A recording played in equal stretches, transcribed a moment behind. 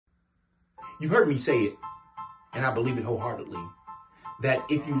You've heard me say it, and I believe it wholeheartedly, that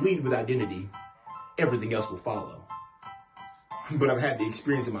if you lead with identity, everything else will follow. But I've had the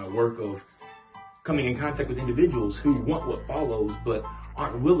experience in my work of coming in contact with individuals who want what follows, but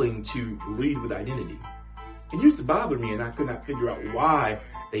aren't willing to lead with identity. It used to bother me, and I could not figure out why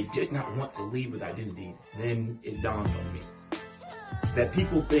they did not want to lead with identity. Then it dawned on me that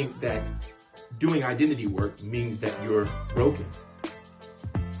people think that doing identity work means that you're broken,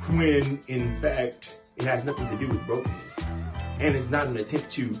 when in fact it has nothing to do with brokenness, and it's not an attempt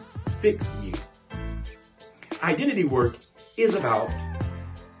to fix you. Identity work is about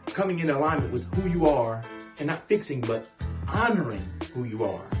coming in alignment with who you are and not fixing, but honoring who you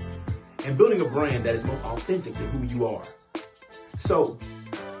are and building a brand that is most authentic to who you are. So,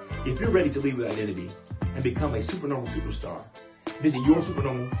 if you're ready to lead with identity and become a supernormal superstar, visit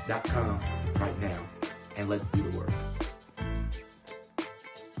yoursupernormal.com right now and let's do the work.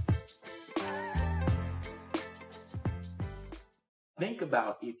 Think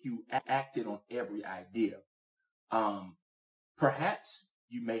about if you acted on every idea. Perhaps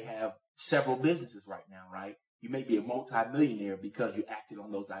you may have several businesses right now, right? You may be a multimillionaire because you acted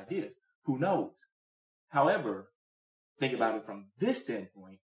on those ideas. Who knows? However, think about it from this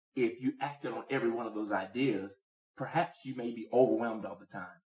standpoint. If you acted on every one of those ideas, perhaps you may be overwhelmed all the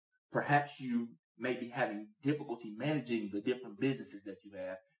time. Perhaps you may be having difficulty managing the different businesses that you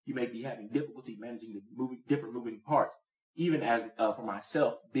have. You may be having difficulty managing the different moving parts. Even as for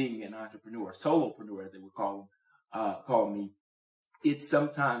myself, being an entrepreneur, solopreneur, as they would call me, it's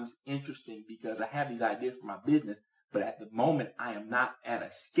sometimes interesting because I have these ideas for my business, but at the moment I am not at a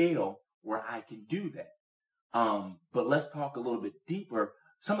scale where I can do that. But let's talk a little bit deeper.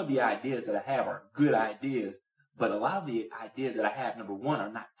 Some of the ideas that I have are good ideas, but a lot of the ideas that I have, number one, are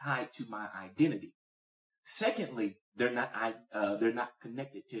not tied to my identity. Secondly, they're not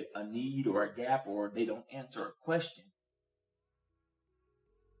connected to a need or a gap, or they don't answer a question.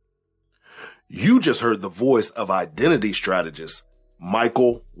 You just heard the voice of identity strategist,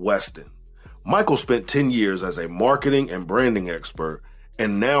 Michael Weston. Michael spent 10 years as a marketing and branding expert,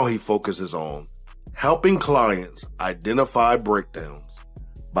 and now he focuses on helping clients identify breakdowns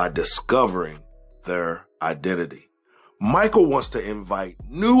by discovering their identity. Michael wants to invite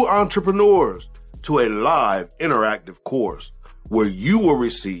new entrepreneurs to a live interactive course where you will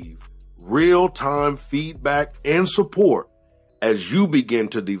receive real-time feedback and support as you begin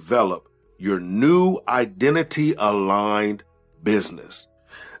to develop your new identity-aligned business.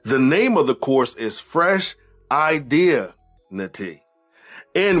 The name of the course is Fresh Idea-nity,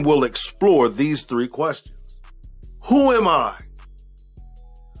 and we'll explore these three questions. Who am I?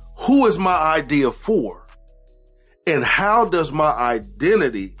 Who is my idea for? And how does my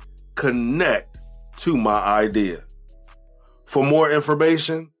identity connect to my idea? For more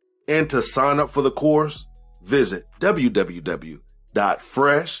information and to sign up for the course, visit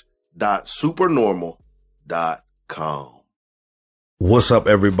www.fresh.supernormal.com. What's up,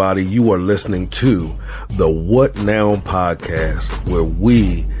 everybody? You are listening to the What Now podcast, where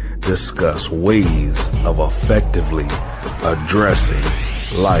we discuss ways of effectively addressing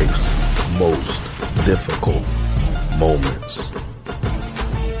life's most difficult moments.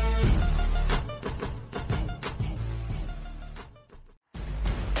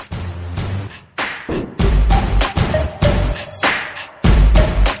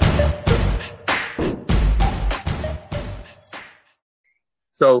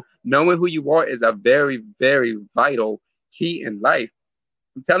 So knowing who you are is a very, very vital key in life.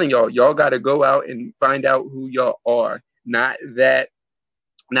 I'm telling y'all got to go out and find out who y'all are. Not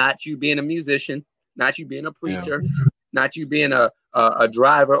you being a musician, not you being a preacher, not you being a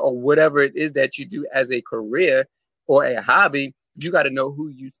driver or whatever it is that you do as a career or a hobby. You got to know who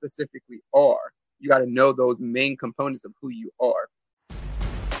you specifically are. You got to know those main components of who you are.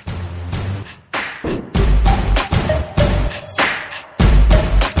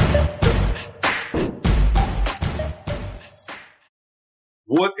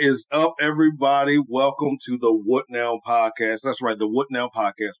 What is up, everybody? Welcome to the What Now podcast. That's right, the What Now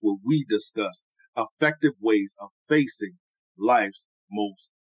podcast, where we discuss effective ways of facing life's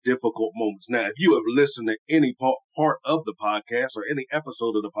most difficult moments. Now, if you have listened to any part of the podcast or any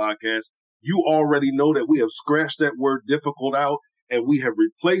episode of the podcast, you already know that we have scratched that word difficult out and we have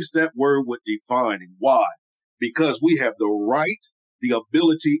replaced that word with defining. Why? Because we have the right, the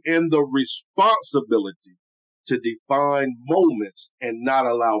ability, and the responsibility to define moments and not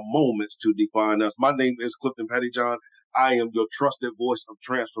allow moments to define us. My name is Clifton Pettyjohn. I am your trusted voice of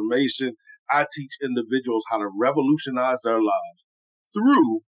transformation. I teach individuals how to revolutionize their lives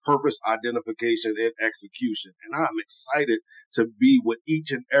through purpose identification and execution. And I'm excited to be with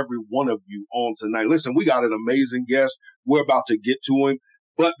each and every one of you on tonight. Listen, we got an amazing guest. We're about to get to him.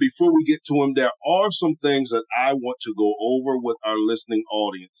 But before we get to him, there are some things that I want to go over with our listening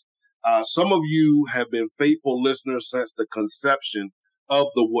audience. Some of you have been faithful listeners since the conception of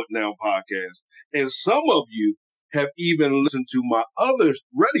the What Now podcast. And some of you have even listened to my other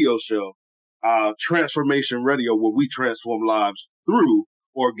radio show, Transformation Radio, where we transform lives through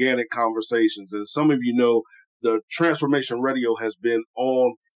organic conversations. And some of you know the Transformation Radio has been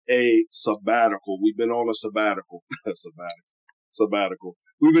on a sabbatical. We've been on a sabbatical. sabbatical.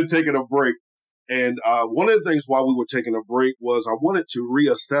 We've been taking a break. And one of the things while we were taking a break was I wanted to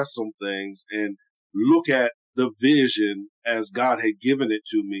reassess some things and look at the vision as God had given it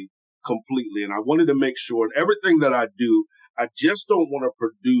to me completely. And I wanted to make sure in everything that I do, I just don't want to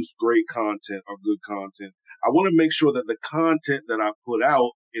produce great content or good content. I want to make sure that the content that I put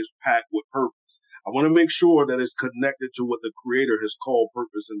out is packed with purpose. I want to make sure that it's connected to what the Creator has called,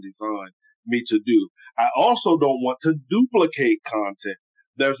 purpose, and designed me to do. I also don't want to duplicate content.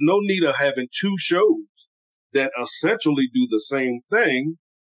 There's no need of having two shows that essentially do the same thing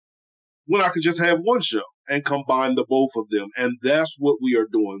when I could just have one show and combine the both of them. And that's what we are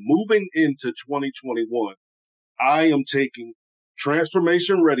doing. Moving into 2021, I am taking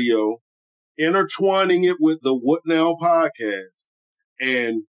Transformation Radio, intertwining it with the What Now podcast,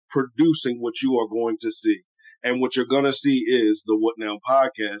 and producing what you are going to see. And what you're going to see is the What Now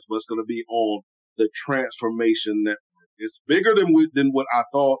podcast, but it's going to be on the Transformation Network. It's bigger than what I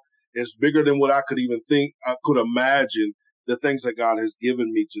thought. It's bigger than what I could even think. I could imagine the things that God has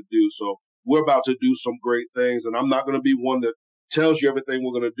given me to do. So we're about to do some great things, and I'm not going to be one that tells you everything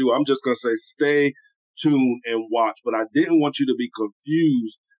we're going to do. I'm just going to say, stay tuned and watch. But I didn't want you to be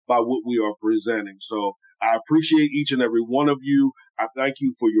confused by what we are presenting. So I appreciate each and every one of you. I thank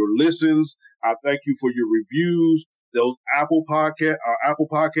you for your listens. I thank you for your reviews. Those Apple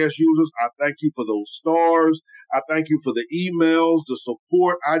Podcast users, I thank you for those stars. I thank you for the emails, the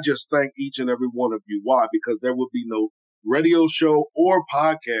support. I just thank each and every one of you. Why? Because there would be no radio show or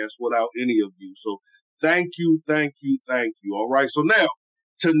podcast without any of you. So thank you, thank you, thank you. All right. So now,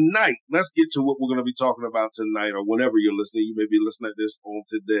 tonight, let's get to what we're going to be talking about tonight, or whenever you're listening. You may be listening to this on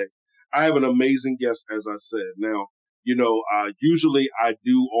today. I have an amazing guest, as I said. Now, usually I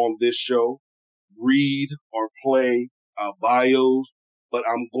do on this show read or play bios, but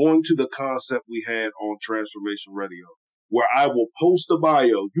I'm going to the concept we had on Transformation Radio, where I will post a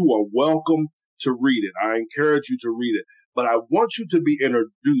bio. You are welcome to read it. I encourage you to read it, but I want you to be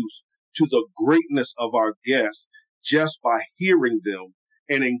introduced to the greatness of our guests just by hearing them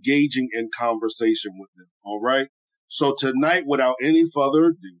and engaging in conversation with them. All right. So tonight, without any further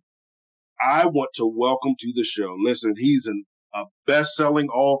ado, I want to welcome to the show. Listen, he's a best-selling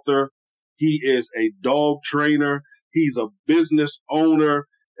author. He is a dog trainer. He's a business owner.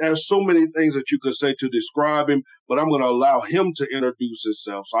 There's so many things that you could say to describe him, but I'm going to allow him to introduce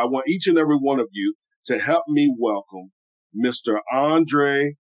himself. So I want each and every one of you to help me welcome Mr.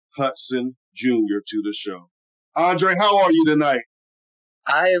 Andre Hudson Jr. to the show. Andre, how are you tonight?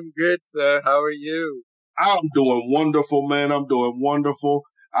 I am good, sir. How are you? I'm doing wonderful, man. I'm doing wonderful.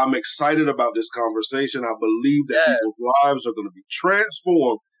 I'm excited about this conversation. I believe that people's lives are going to be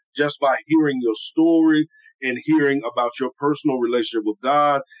transformed just by hearing your story and hearing about your personal relationship with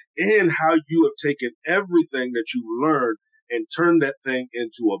God and how you have taken everything that you learned and turned that thing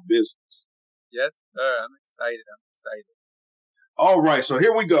into a business. Yes, sir. I'm excited. All right. So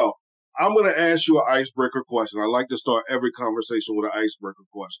here we go. I'm going to ask you an icebreaker question. I like to start every conversation with an icebreaker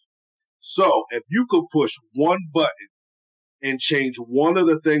question. So if you could push one button and change one of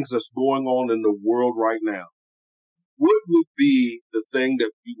the things that's going on in the world right now, what would be the thing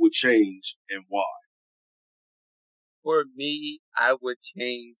that you would change and why? For me, I would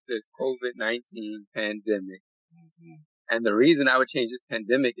change this COVID-19 pandemic. Mm-hmm. And the reason I would change this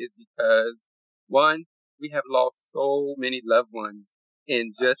pandemic is because, one, we have lost so many loved ones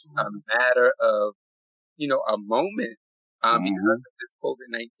in just a matter of, a moment because of this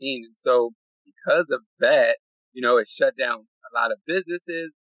COVID-19. And so because of that, it shut down a lot of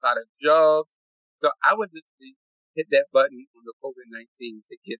businesses, a lot of jobs. So I would just hit that button on the COVID-19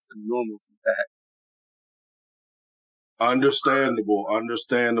 to get some normalcy back. Understandable.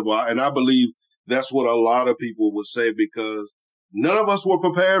 And I believe that's what a lot of people would say because none of us were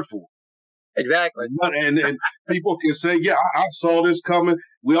prepared for it. Exactly. And people can say, yeah, I saw this coming.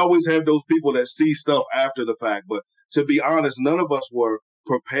 We always have those people that see stuff after the fact. But to be honest, none of us were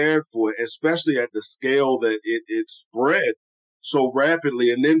prepared for it, especially at the scale that it spread so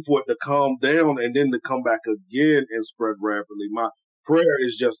rapidly. And then for it to calm down and then to come back again and spread rapidly. prayer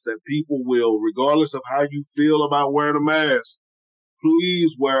is just that people will, regardless of how you feel about wearing a mask,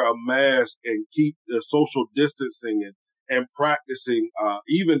 please wear a mask and keep the social distancing and practicing,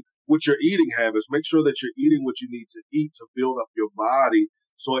 even with your eating habits. Make sure that you're eating what you need to eat to build up your body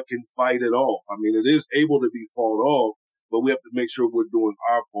so it can fight it off. I mean, it is able to be fought off, but we have to make sure we're doing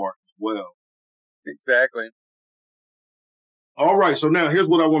our part as well. Exactly. All right. So now here's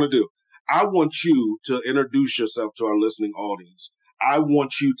what I want to do. I want you to introduce yourself to our listening audience. I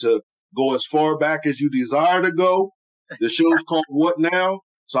want you to go as far back as you desire to go. The show's called What Now?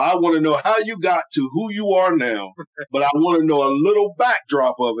 So I want to know how you got to who you are now, but I want to know a little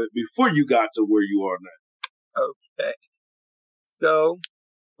backdrop of it before you got to where you are now. Okay. So,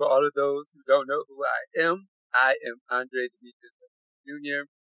 for all of those who don't know who I am Andre Demetrius Jr.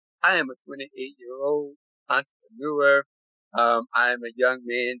 I am a 28-year-old entrepreneur. I am a young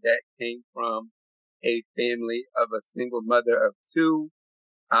man that came from a family of a single mother of two.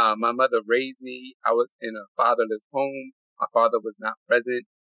 My mother raised me. I was in a fatherless home. My father was not present.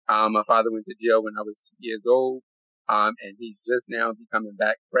 My father went to jail when I was 2 years old. And he's just now becoming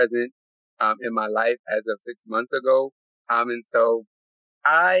back present, in my life as of 6 months ago. And so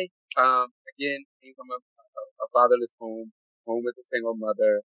I, again, came from a fatherless home with a single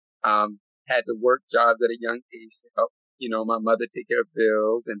mother, had to work jobs at a young age to help, my mother take care of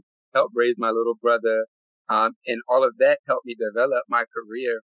bills and help raise my little brother. And all of that helped me develop my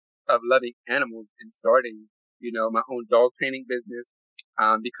career of loving animals and starting, my own dog training business,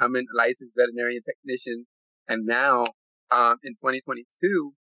 becoming a licensed veterinarian technician. And now, in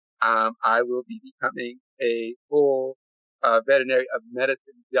 2022, I will be becoming a full, veterinary of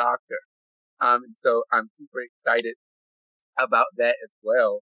medicine doctor. And so I'm super excited about that as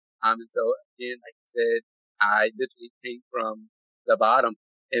well. And so again, like I said, I literally came from the bottom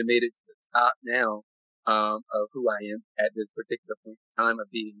and made it to the top now, of who I am at this particular point in time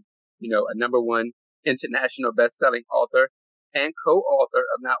of being, a #1 international best-selling author and co-author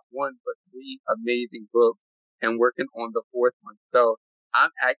of not one, but 3 amazing books and working on the 4th one. So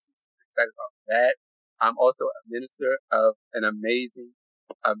I'm actually super excited about that. I'm also a minister of an amazing,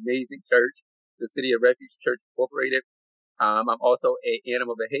 amazing church, the City of Refuge Church Incorporated. I'm also a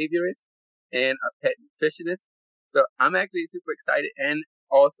animal behaviorist and a pet nutritionist. So I'm actually super excited. And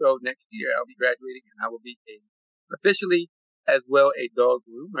also next year I'll be graduating and I will be officially as well a dog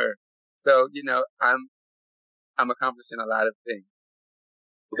groomer. So, I'm accomplishing a lot of things.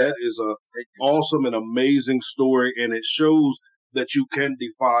 That is a awesome and amazing story, and it shows that you can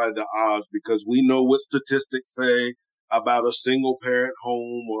defy the odds, because we know what statistics say about a single parent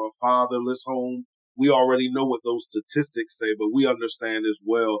home or a fatherless home. We already know what those statistics say, but we understand as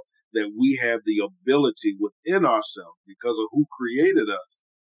well that we have the ability within ourselves, because of who created us,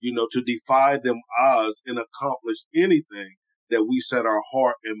 to defy them odds and accomplish anything that we set our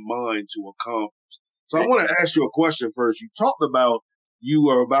heart and mind to accomplish. So I want to ask you a question first. You talked about you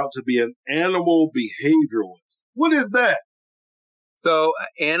are about to be an animal behavioralist. What is that? So,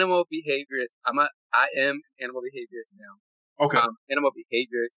 animal behaviorist. I am an animal behaviorist now. Okay. Animal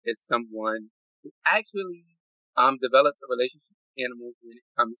behaviorist is someone who actually develops a relationship with animals when it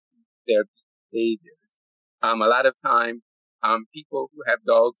comes to their behaviors. A lot of time, people who have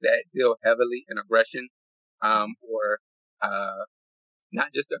dogs that deal heavily in aggression, or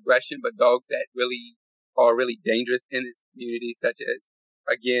not just aggression, but dogs that really are really dangerous in its community, such as,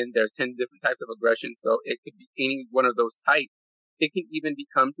 again, there's 10 different types of aggression, so it could be any one of those types. It can even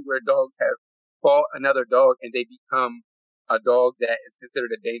become to where dogs have fought another dog and they become a dog that is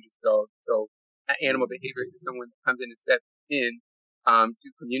considered a dangerous dog. So an animal behaviorist is someone that comes in and steps in, to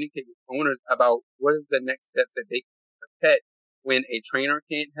communicate with owners about what is the next steps that they can take with a pet when a trainer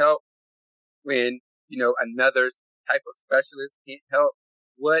can't help, when, another type of specialist can't help.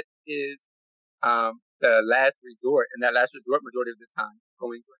 What is the last resort? And that last resort, majority of the time,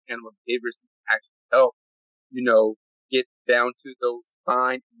 going to an animal behaviorist can actually help, get down to those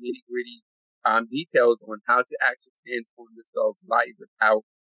fine nitty gritty details on how to actually transform this dog's life without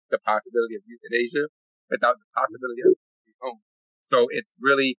the possibility of euthanasia, without the possibility of home. So it's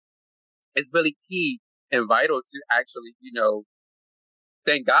really key and vital to actually,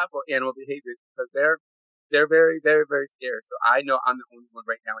 thank God for animal behaviors, because they're very, very, very scarce. So I know I'm the only one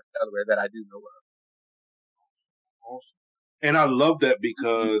right now in Delaware that I do know of. Awesome. And I love that,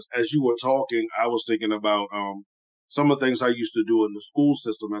 because as you were talking, I was thinking about some of the things I used to do in the school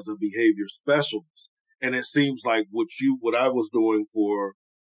system as a behavior specialist. And it seems like what I was doing for,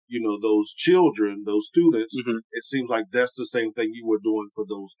 those children, those students, it seems like that's the same thing you were doing for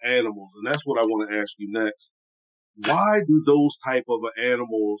those animals. And that's what I want to ask you next. Why do those type of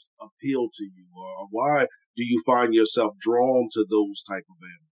animals appeal to you? Or why do you find yourself drawn to those type of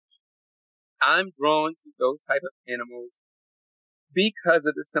animals? I'm drawn to those type of animals because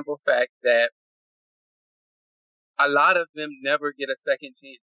of the simple fact that a lot of them never get a second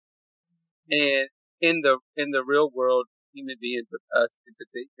chance. And in the real world, human beings with us in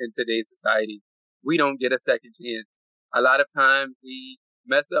today's society, we don't get a second chance. A lot of times we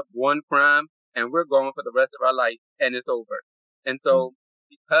mess up one crime and we're going for the rest of our life and it's over. And so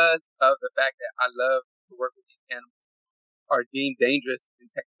because of the fact that I love to work with these animals are deemed dangerous, and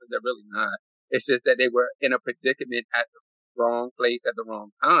technically they're really not. It's just that they were in a predicament at the wrong place at the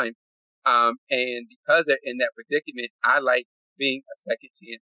wrong time. And because they're in that predicament, I like being a second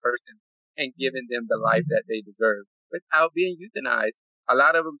chance person and giving them the life that they deserve without being euthanized. A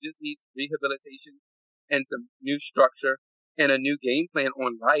lot of them just need rehabilitation and some new structure and a new game plan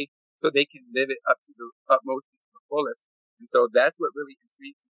on life so they can live it up to the utmost to the fullest. And so that's what really intrigues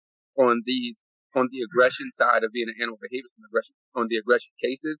me on the aggression side of being an animal behaviorist and aggression on the aggression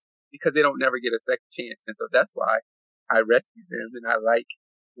cases, because they don't never get a second chance. And so that's why I rescue them and I like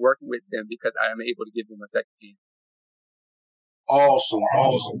working with them, because I am able to give them a second chance. Awesome.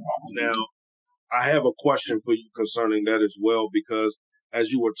 Now, I have a question for you concerning that as well, because as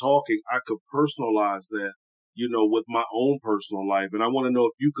you were talking, I could personalize that, with my own personal life. And I want to know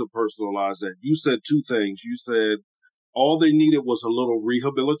if you could personalize that. You said two things. You said all they needed was a little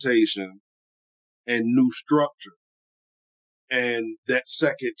rehabilitation and new structure and that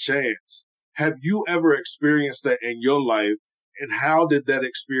second chance. Have you ever experienced that in your life? And how did that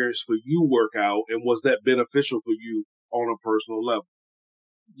experience for you work out? And was that beneficial for you on a personal level?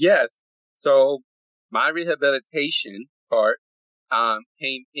 Yes. So my rehabilitation part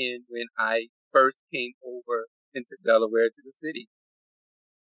came in when I first came over into Delaware to the city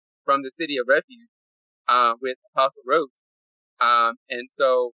from the city of refuge with Apostle Rose. And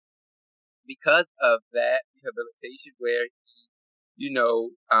so because of that rehabilitation where he,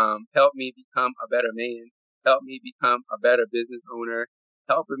 helped me become a better man, helped me become a better business owner,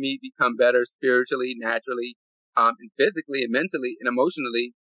 helping me become better spiritually, naturally, and physically and mentally and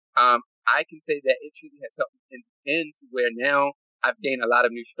emotionally, I can say that it truly has helped me in the end to where now I've gained a lot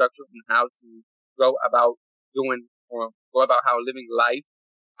of new structure on how to go about how living life,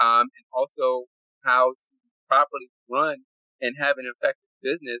 and also how to properly run and have an effective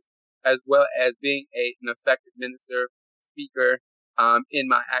business, as well as being an effective minister, speaker, in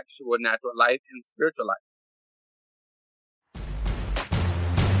my actual natural life and spiritual life.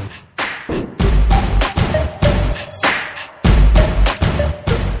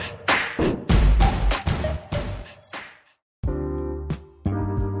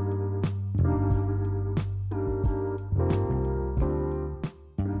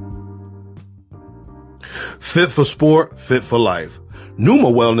 Fit for sport, fit for life. Numa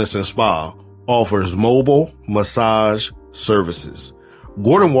Wellness and Spa offers mobile massage services.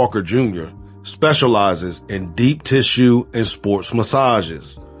 Gordon Walker Jr. specializes in deep tissue and sports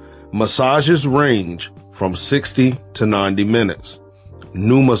massages. Massages range from 60 to 90 minutes.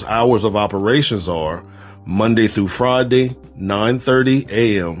 Numa's hours of operations are Monday through Friday, 9:30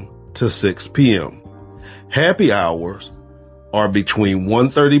 a.m. to 6 p.m. Happy hours are between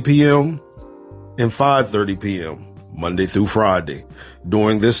 1:30 p.m. and 5:30 p.m. Monday through Friday.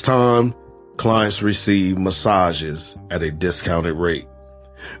 During this time, clients receive massages at a discounted rate.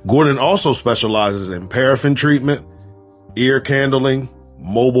 Gordon also specializes in paraffin treatment, ear candling,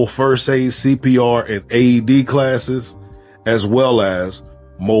 mobile first aid, CPR, and AED classes, as well as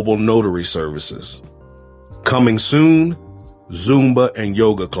mobile notary services. Coming soon, Zumba and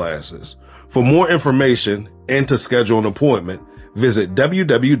yoga classes. For more information and to schedule an appointment, visit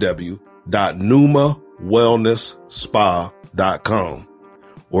www.numawellnessspa.com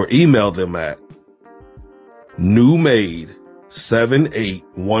or email them at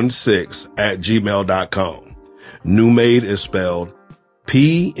newmade7816@gmail.com. Newmade is spelled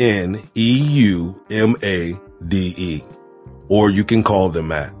PNEUMADE. Or you can call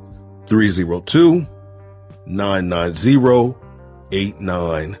them at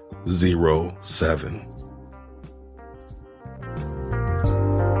 302-990-8907.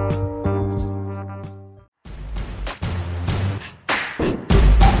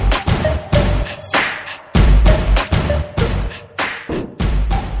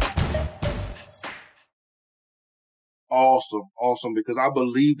 Awesome, because I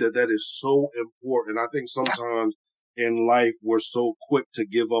believe that is so important. I think sometimes in life we're so quick to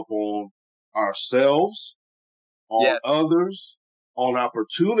give up on ourselves, on others, on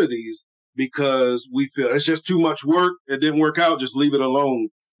opportunities, because we feel it's just too much work. It didn't work out. Just leave it alone.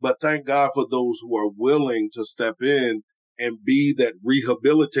 But thank God for those who are willing to step in and be that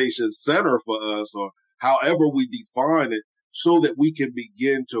rehabilitation center for us, or however we define it, so that we can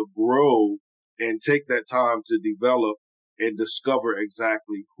begin to grow and take that time to develop and discover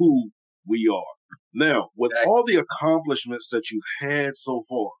exactly who we are. Now, with all the accomplishments that you've had so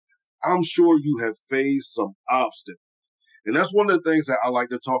far, I'm sure you have faced some obstacles. And that's one of the things that I like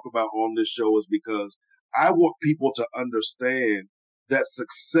to talk about on this show, is because I want people to understand that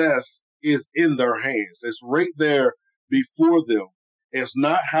success is in their hands. It's right there before them. It's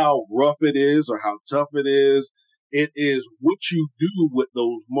not how rough it is or how tough it is. It is what you do with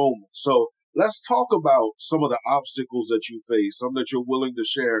those moments. So let's talk about some of the obstacles that you face, some that you're willing to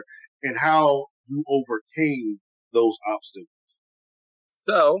share, and how you overcame those obstacles.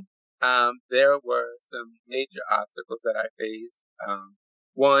 So, there were some major obstacles that I faced.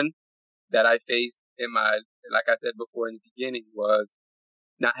 One that I faced like I said before in the beginning, was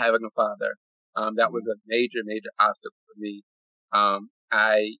not having a father. That was a major, major obstacle for me. Not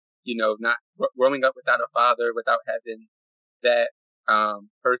growing up without a father, without having that,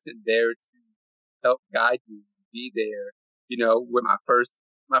 person there to help guide me, be there, with my first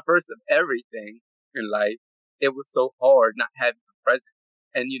of everything in life. It was so hard not having a present.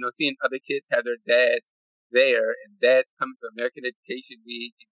 And, seeing other kids have their dads there, and dads coming to American Education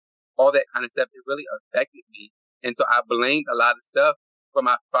Week, and all that kind of stuff, it really affected me. And so I blamed a lot of stuff for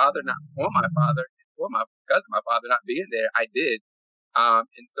my father, not for my father, because of my father not being there. I did.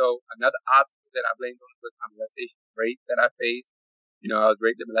 And so another obstacle that I blamed on was my molestation rape that I faced. I was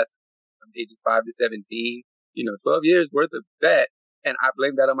raped and molested from ages 5 to 17, 12 years worth of that. And I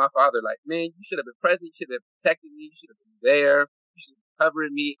blamed that on my father. Like, man, you should have been present. You should have protected me. You should have been there. You should have been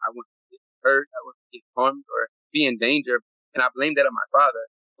covering me. I wouldn't get hurt. I wouldn't get harmed or be in danger. And I blamed that on my father.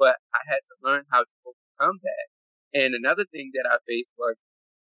 But I had to learn how to overcome that. And another thing that I faced was,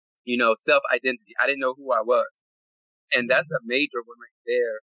 self-identity. I didn't know who I was. And that's a major one right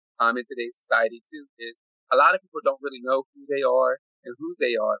there, in today's society too, is a lot of people don't really know who they are and whose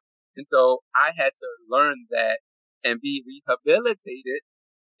they are. And so I had to learn that and be rehabilitated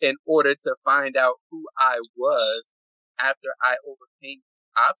in order to find out who I was after I overcame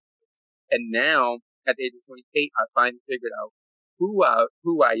obstacles. And now, at the age of 28, I finally figured out who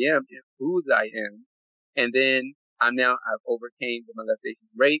I am and whose I am. And then I've overcame the molestation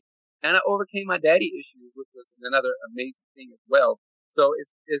rape, and I overcame my daddy issues, which was another amazing thing as well. So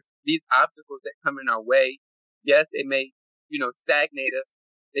it's these obstacles that come in our way. Yes, they may, stagnate us.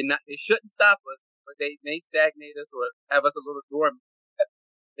 They shouldn't stop us, but they may stagnate us or have us a little dormant.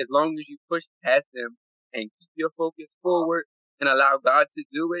 As long as you push past them and keep your focus forward and allow God to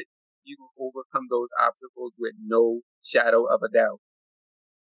do it, you will overcome those obstacles with no shadow of a doubt.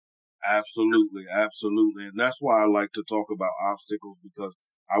 Absolutely, absolutely. And that's why I like to talk about obstacles, because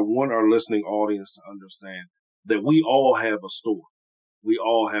I want our listening audience to understand that we all have a story. We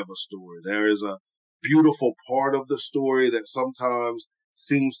all have a story. There is a beautiful part of the story that sometimes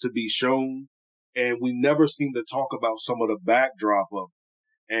seems to be shown, and we never seem to talk about some of the backdrop of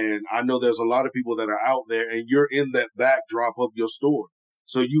it. And I know there's a lot of people that are out there, and you're in that backdrop of your story.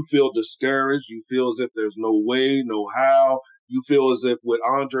 So you feel discouraged. You feel as if there's no way, no how. You feel as if what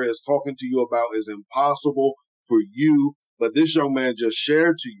Andre is talking to you about is impossible for you. But this young man just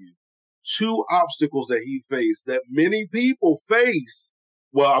shared to you 2 obstacles that he faced that many people face.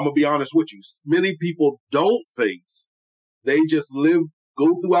 Well, I'm going to be honest with you. Many people don't face. They just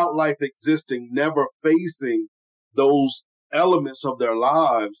go throughout life existing, never facing those elements of their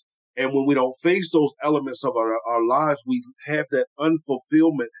lives. And when we don't face those elements of our lives, we have that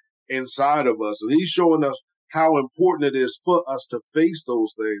unfulfillment inside of us. And he's showing us how important it is for us to face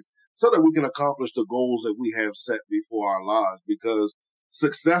those things so that we can accomplish the goals that we have set before our lives. Because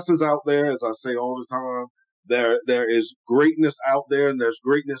success is out there, as I say all the time. There is greatness out there, and there's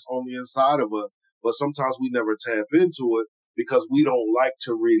greatness on the inside of us. But sometimes we never tap into it because we don't like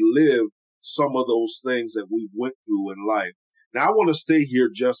to relive some of those things that we went through in life. Now, I want to stay here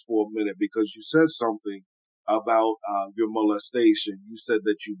just for a minute, because you said something about your molestation. You said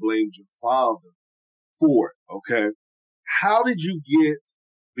that you blamed your father for it, okay? How did you get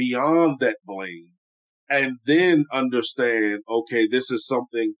beyond that blame and then understand, okay, this is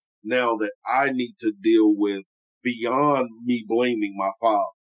something now that I need to deal with beyond me blaming my father,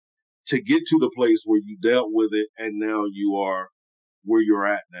 to get to the place where you dealt with it and now you are where you're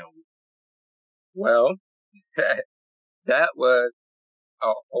at now? Well, that was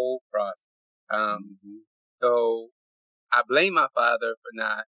a whole process. So I blame my father for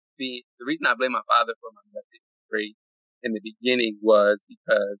not being, the reason I blame my father for my molestation rape in the beginning was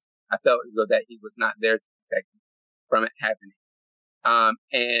because I felt as though that he was not there to protect me from it happening.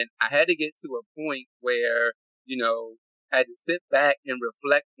 And I had to get to a point where, I had to sit back and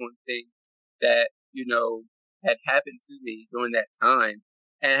reflect on things that, had happened to me during that time,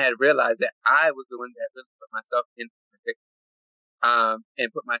 and I had realized that I was the one that really put myself in predicament,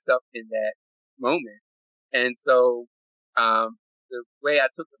 and put myself in that moment. And so, the way I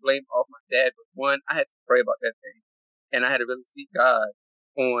took the blame off my dad was, one, I had to pray about that thing, and I had to really seek God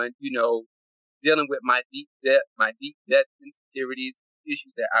on, dealing with my deep depth insecurities,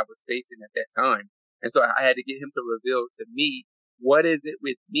 issues that I was facing at that time. And so I had to get him to reveal to me, what is it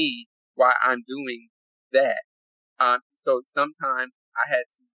with me, why I'm doing that. So sometimes I had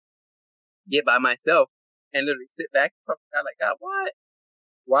to get by myself and literally sit back and talk to God, like, God,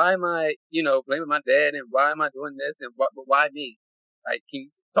 why am I, blaming my dad, and why am I doing this, and why me? Like, can you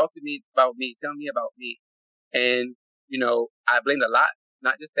talk to me about me? Tell me about me. And, I blamed a lot,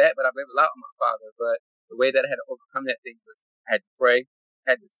 not just that, but I blamed a lot on my father. But the way that I had to overcome that thing was I had to pray,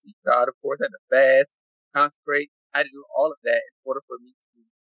 I had to seek God, of course, I had to fast, consecrate. I had to do all of that in order for me to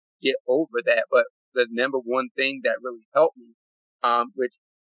get over that. But the number one thing that really helped me, which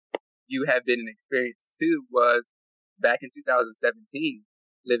you have been an experience too, was back in 2017,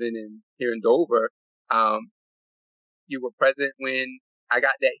 living here in Dover. You were present when I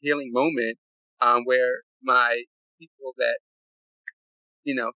got that healing moment, where my people that,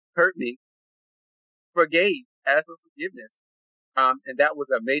 hurt me asked for forgiveness. And that was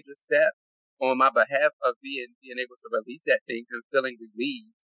a major step on my behalf of being able to release that thing and feeling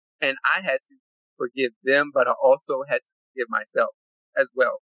relieved. And I had to forgive them, but I also had to forgive myself as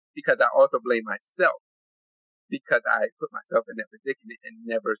well, because I also blame myself, because I put myself in that predicament and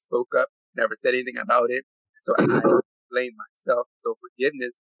never spoke up, never said anything about it. So I blame myself. So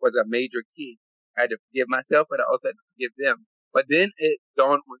forgiveness was a major key. I had to forgive myself, but I also had to forgive them. But then it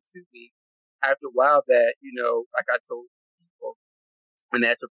dawned onto me after a while that, like I told people when they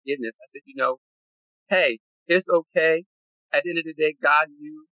asked for forgiveness, I said, hey, it's okay. At the end of the day, God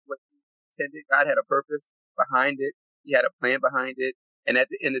knew what He intended. God had a purpose behind it. He had a plan behind it. And at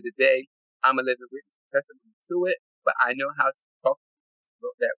the end of the day, I'm a living witness testimony to it. But I know how to talk to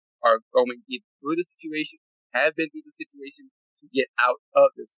people that are going either through the situation, have been through the situation, to get out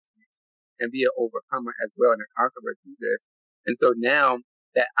of the situation and be an overcomer as well, and a conqueror through this. And so now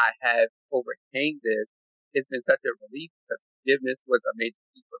that I have overcame this, it's been such a relief, because forgiveness was a major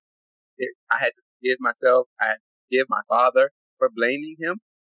key for me. I had to forgive myself. I had to forgive my father for blaming him.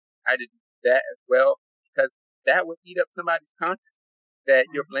 I had to do that as well, because that would eat up somebody's conscience, that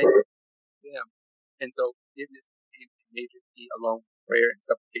you're blaming them. And so forgiveness became a major key, along with prayer and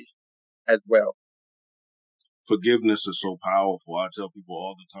supplication as well. Forgiveness is so powerful. I tell people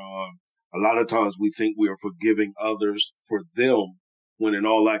all the time, a lot of times we think we are forgiving others for them, when in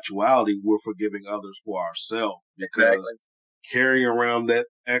all actuality, we're forgiving others for ourselves, because Exactly. carrying around that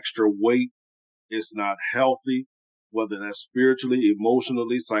extra weight is not healthy, whether that's spiritually,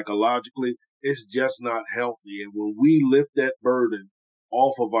 emotionally, psychologically. It's just not healthy. And when we lift that burden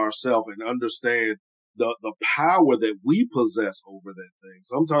off of ourselves and understand the power that we possess over that thing,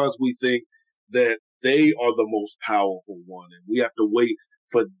 sometimes we think that they are the most powerful one, and we have to wait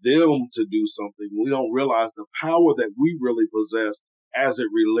for them to do something. We don't realize the power that we really possess as it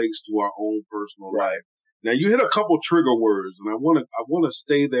relates to our own personal life. Now, you hit a couple trigger words, and I want to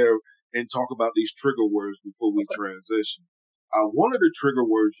stay there and talk about these trigger words before we transition. One of the trigger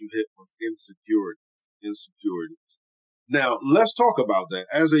words you hit was insecurities. Now, let's talk about that.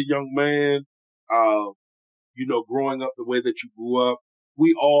 As a young man, growing up the way that you grew up,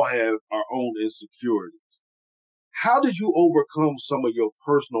 we all have our own insecurities. How did you overcome some of your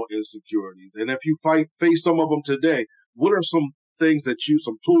personal insecurities? And if you face some of them today, what are some things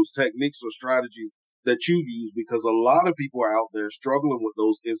some tools, techniques, or strategies that you use? Because a lot of people are out there struggling with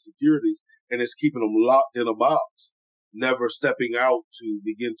those insecurities, and it's keeping them locked in a box, never stepping out to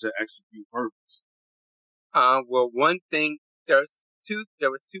begin to execute purpose. Well, one thing, there was two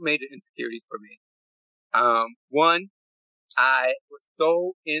major insecurities for me. One, I was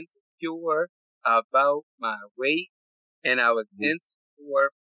so insecure about my weight, and I was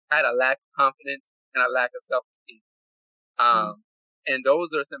insecure. I had a lack of confidence and a lack of self-esteem. And those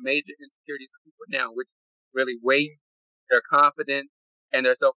are some major insecurities for people now, which really weight, their confidence, and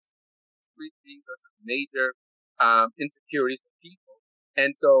their self-esteem. These are some major insecurities for people.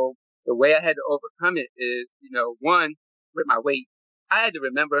 And so the way I had to overcome it is, one, with my weight, I had to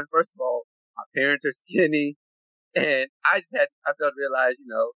remember, first of all, my parents are skinny. And I felt to realize,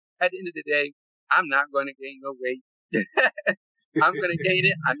 at the end of the day, I'm not going to gain no weight. I'm going to gain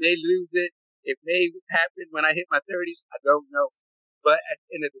it. I may lose it. It may happen when I hit my 30s. I don't know. But at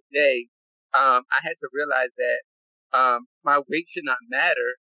the end of the day, I had to realize that My weight should not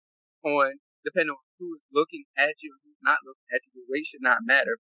matter on depending on who is looking at you and who's not looking at you. The weight should not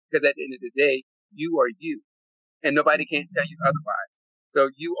matter because at the end of the day, you are you, and nobody can tell you otherwise. So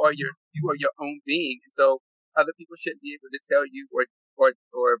you are your own being, and so other people shouldn't be able to tell you or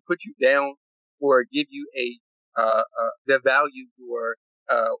put you down or give you devalue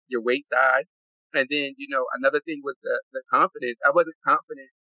your weight size. And then another thing was the confidence. I wasn't confident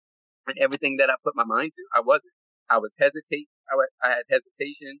in everything that I put my mind to. I wasn't. I was hesitate. I had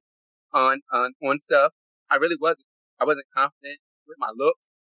hesitation on stuff. I really wasn't. I wasn't confident with my looks.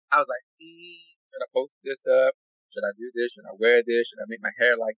 I was like, should I post this up? Should I do this? Should I wear this? Should I make my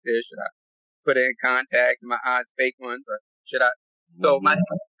hair like this? Should I put it in contacts and my eyes fake ones? Or should I? So my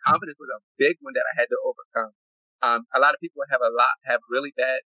confidence was a big one that I had to overcome. A lot of people have a really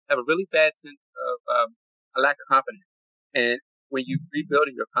bad sense of a lack of confidence. And when you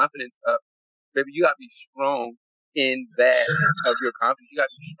rebuilding your confidence up, baby, you gotta be strong in that of your confidence. You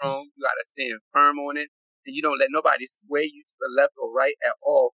gotta be strong. You gotta stand firm on it, and you don't let nobody sway you to the left or right at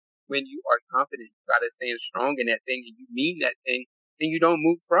all. When you are confident, you gotta stand strong in that thing, and you mean that thing, and you don't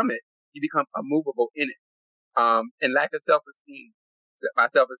move from it. You become unmovable in it. And lack of self-esteem. My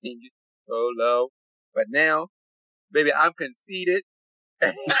self-esteem used to be so low, but now, baby, I'm conceited.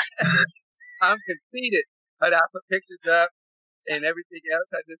 I'm conceited. But I put pictures up and everything else.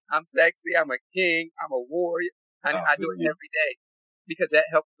 I'm sexy. I'm a king. I'm a warrior. I do it every day because that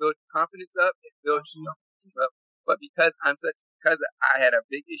helps build confidence up. It builds self-esteem up. But because I had a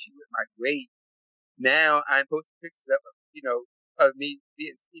big issue with my weight, now I'm posting pictures of me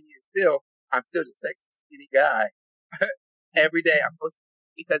being skinny and still, I'm still the sexy skinny guy. Every day I'm posting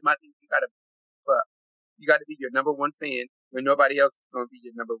because my thing, you gotta be your number one fan when nobody else is gonna be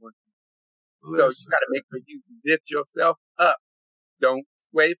your number one fan. So you gotta make sure you lift yourself up. Don't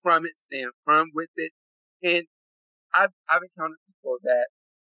sway from it. Stand firm with it. And I've encountered people that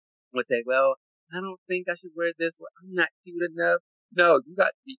would say, well, I don't think I should wear this. Well, I'm not cute enough. No, you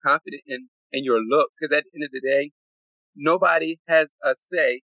got to be confident in your looks. Because at the end of the day, nobody has a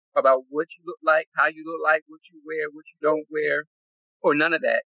say about what you look like, how you look like, what you wear, what you don't wear, or none of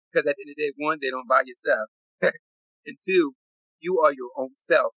that. Because at the end of the day, one, they don't buy your stuff. And two, you are your own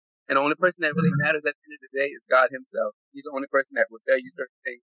self. And the only person that really matters at the end of the day is God himself. He's the only person that will tell you certain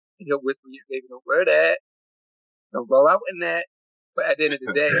things. And he'll whisper in your baby, don't wear that. Don't go out in that. But at the end of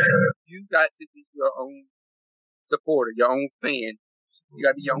the day, you got to be your own supporter, your own fan. You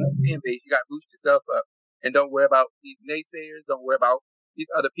got to be your own fan base. You got to boost yourself up. And don't worry about these naysayers. Don't worry about these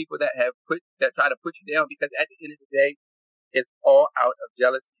other people that try to put you down, because at the end of the day, it's all out of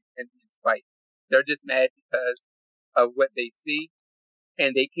jealousy and spite. They're just mad because of what they see,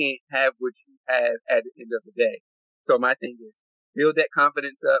 and they can't have what you have at the end of the day. So my thing is, build that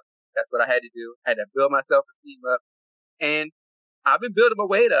confidence up. That's what I had to do. I had to build my self-esteem up. And I've been building my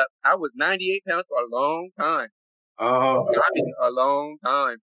weight up. I was 98 pounds for a long time. I mean, a long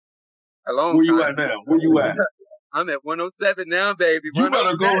time. Where you at now? Where you at? I'm at 107 now, baby. You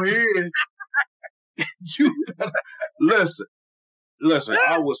better go ahead. Listen,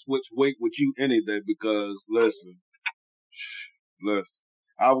 I would switch weight with you any day because, listen.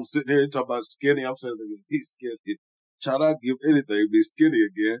 I was sitting here talking about skinny. I'm saying he's skinny. Child, I'd give anything to be skinny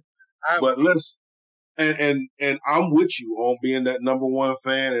again. But listen, and I'm with you on being that number one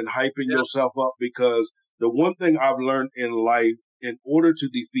fan and hyping yourself up, because the one thing I've learned in life, in order to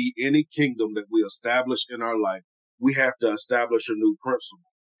defeat any kingdom that we establish in our life, we have to establish a new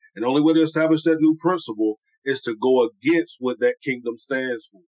principle. And the only way to establish that new principle is to go against what that kingdom stands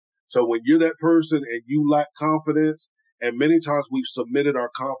for. So when you're that person and you lack confidence, and many times we've submitted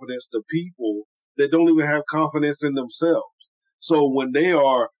our confidence to people that don't even have confidence in themselves. So when they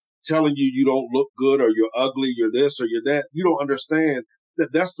are telling you you don't look good, or you're ugly, you're this or you're that, you don't understand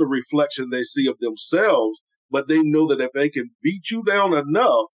that that's the reflection they see of themselves. But they know that if they can beat you down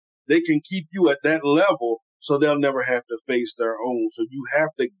enough, they can keep you at that level, so they'll never have to face their own. So you have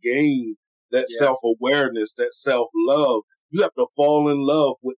to gain that self-awareness, that self-love. You have to fall in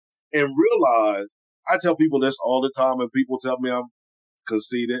love with and realize, I tell people this all the time, and people tell me I'm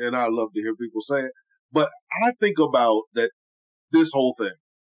conceited, and I love to hear people say it. But I think about that this whole thing.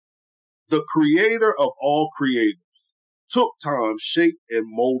 The creator of all creators took time, shaped, and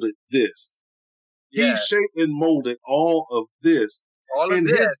molded this. He shaped and molded all of this in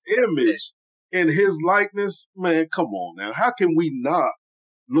his image, in his likeness. Man, come on now. How can we not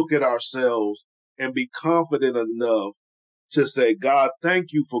look at ourselves and be confident enough to say, God, thank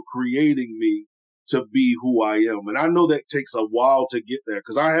you for creating me to be who I am? And I know that takes a while to get there,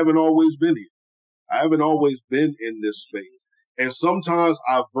 because I haven't always been here. I haven't always been in this space. And sometimes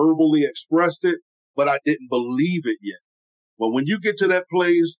I verbally expressed it, but I didn't believe it yet. But when you get to that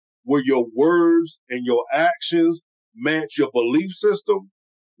place where your words and your actions match your belief system,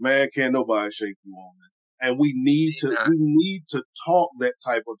 man, can't nobody shake you on that. And we need to talk that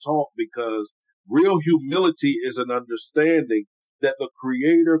type of talk, because real humility is an understanding that the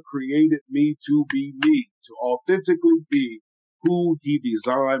Creator created me to be me, to authentically be who He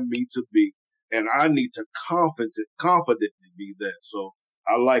designed me to be. And I need to confidently be that. So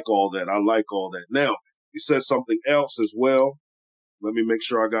I like all that. I like all that. Now, you said something else as well. Let me make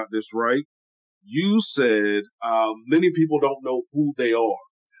sure I got this right. You said many people don't know who they are.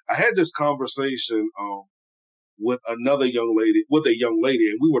 I had this conversation with a young lady,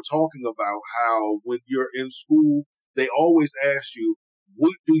 and we were talking about how when you're in school, they always ask you,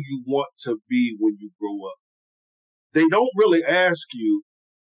 what do you want to be when you grow up? They don't really ask you,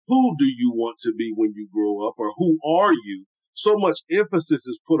 who do you want to be when you grow up, or who are you? So much emphasis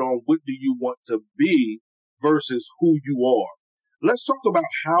is put on what do you want to be versus who you are. Let's talk about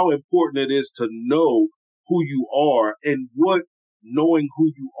how important it is to know who you are and what knowing who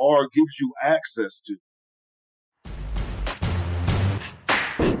you are gives you access to.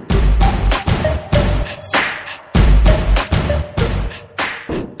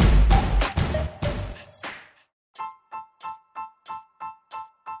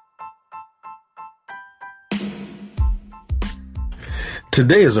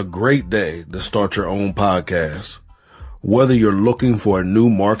 Today is a great day to start your own podcast. Whether you're looking for a new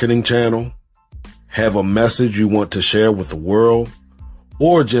marketing channel, have a message you want to share with the world,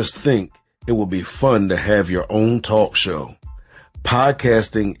 or just think it would be fun to have your own talk show,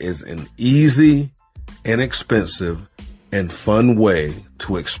 podcasting is an easy, inexpensive, and fun way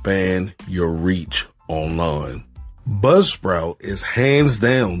to expand your reach online. Buzzsprout is hands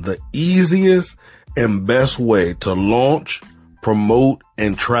down the easiest and best way to launch, promote,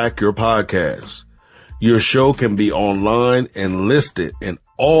 and track your podcast. Your show can be online and listed in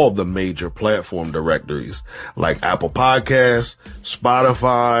all the major platform directories like Apple Podcasts,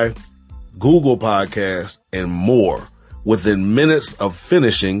 Spotify, Google Podcasts, and more within minutes of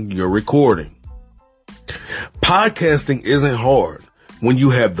finishing your recording. Podcasting isn't hard when you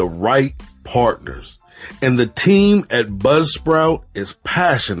have the right partners, and the team at Buzzsprout is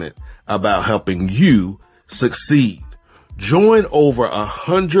passionate about helping you succeed. Join over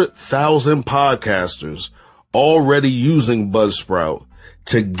 100,000 podcasters already using Buzzsprout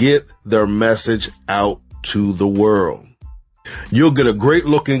to get their message out to the world. You'll get a great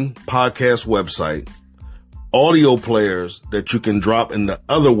looking podcast website, audio players that you can drop into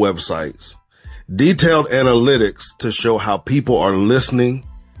other websites, detailed analytics to show how people are listening,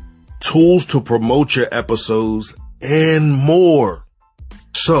 tools to promote your episodes, and more.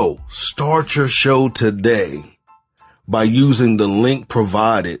 So start your show today by using the link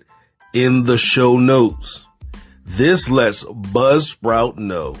provided in the show notes. This lets Buzzsprout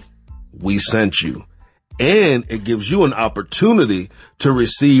know we sent you, and it gives you an opportunity to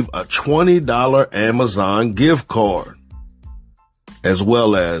receive a $20 Amazon gift card, as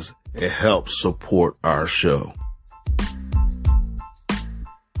well as it helps support our show.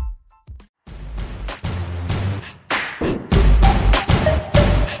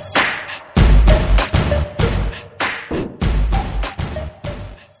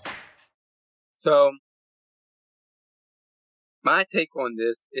 So my take on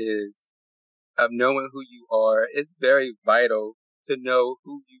this is of knowing who you are. It's very vital to know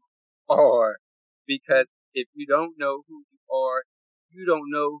who you are, because if you don't know who you are, you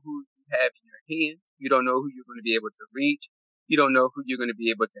don't know who you have in your hands. You don't know who you're going to be able to reach. You don't know who you're going to be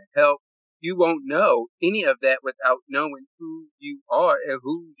able to help. You won't know any of that without knowing who you are and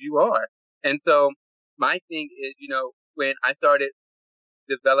whose you are. And so my thing is, when I started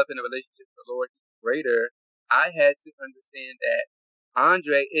developing a relationship with the Lord greater, I had to understand that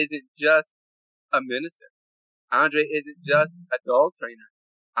Andre isn't just a minister. Andre isn't just a dog trainer.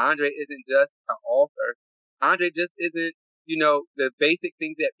 Andre isn't just an author. Andre just isn't, the basic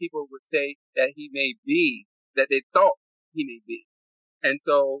things that people would say that he may be, that they thought he may be. And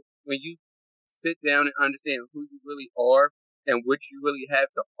so when you sit down and understand who you really are and what you really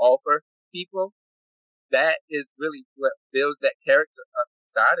have to offer people, that is really what builds that character up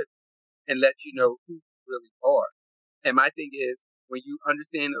inside of you and lets you know who you really are. And my thing is, when you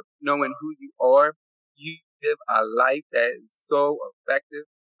understand knowing who you are, you live a life that is so effective,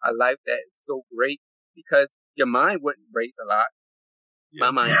 a life that is so great, because your mind wouldn't race a lot. Yeah.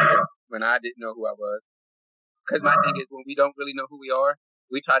 My mind did when I didn't know who I was. Because my thing is, when we don't really know who we are,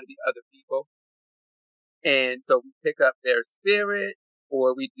 we try to be other people. And so we pick up their spirit,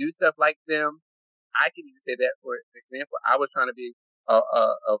 or we do stuff like them. I can even say that, for example, I was trying to be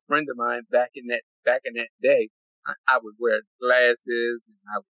a friend of mine back in that day, I would wear glasses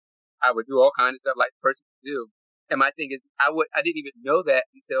and I would do all kinds of stuff like the person would do. And my thing is, I didn't even know that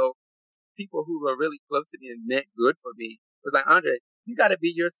until people who were really close to me and meant good for me was like, Andre, you got to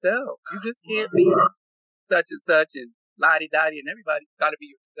be yourself. You just can't be such and such and lottie-dottie and everybody. You got to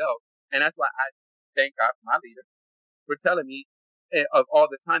be yourself. And that's why I thank God for my leader for telling me of all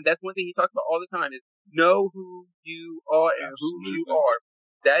the time. That's one thing he talks about all the time is know who you are and who you are.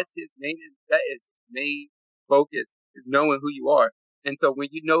 That is his main focus is knowing who you are. And so when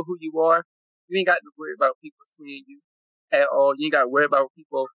you know who you are, you ain't got to worry about people seeing you at all. You ain't got to worry about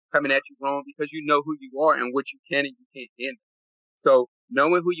people coming at you wrong because you know who you are and what you can and you can't handle. So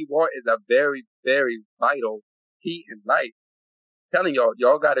knowing who you are is a very, very vital key in life. I'm telling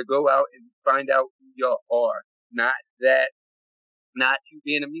y'all got to go out and find out who y'all are. Not you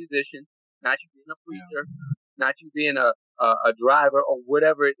being a musician, not you being a preacher, not you being a driver or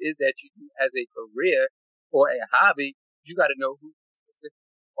whatever it is that you do as a career or a hobby. You got to know who you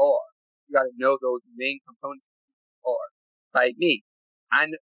specifically are. You got to know those main components are. Like me,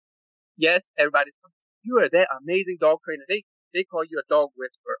 yes, everybody's, you are that amazing dog trainer. They call you a dog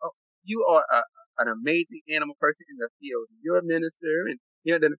whisperer. Oh, you are an amazing animal person in the field. You're a minister and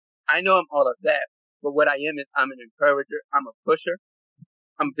I know I'm all of that. But what I am is I'm an encourager. I'm a pusher.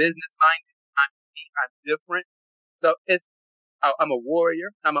 I'm business minded. I'm different. So I'm a warrior.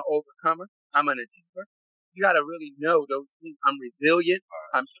 I'm an overcomer. I'm an achiever. You got to really know those things. I'm resilient.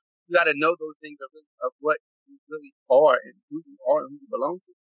 You got to know those things of what you really are and who you are and who you belong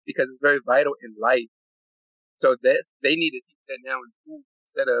to, because it's very vital in life. So they need to teach that now in school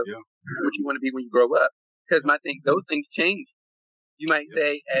instead of what you want to be when you grow up. Because those things change. You might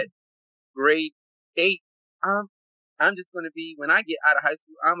say at grade 8, I'm just going to be, when I get out of high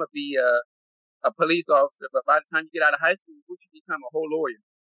school, I'm going to be a police officer. But by the time you get out of high school, you become a whole lawyer.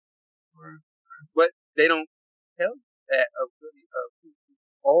 Right. But they don't tell you that of who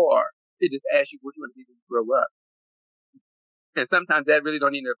you are. They just ask you what you want to be when you grow up. And sometimes that really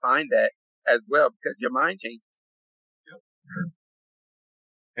don't even define that as well because your mind changes. Yep.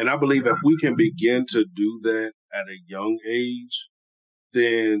 And I believe if we can begin to do that at a young age,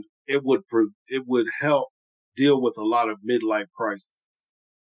 then it would help deal with a lot of midlife crises.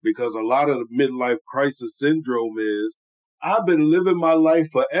 Because a lot of the midlife crisis syndrome is, I've been living my life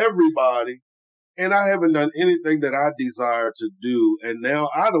for everybody, and I haven't done anything that I desire to do, and now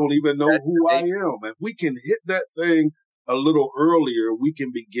I don't even know who I am. If we can hit that thing a little earlier, we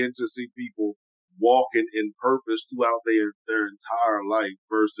can begin to see people walking in purpose throughout their entire life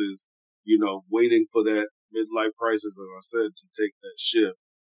versus, waiting for that midlife crisis, as I said, to take that shift.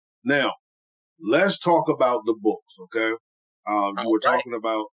 Now, let's talk about the books, okay? You were talking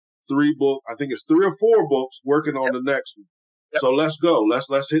about 3 books. I think it's 3 or 4 books working on the next one. Yep. So let's go.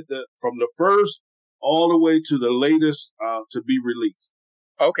 Let's hit from the first all the way to the latest to be released.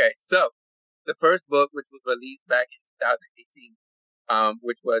 Okay, so the first book, which was released back in 2018,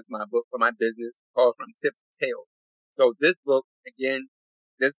 which was my book for my business called From Tips to Tales. So this book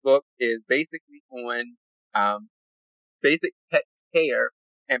is basically on basic pet care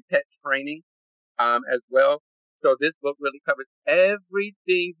and pet training as well. So this book really covers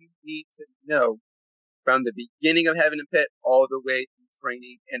everything you need to know from the beginning of having a pet all the way through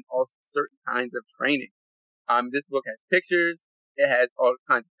training and also certain kinds of training. This book has pictures. It has all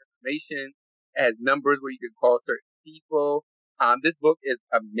kinds of information. It has numbers where you can call certain people. This book is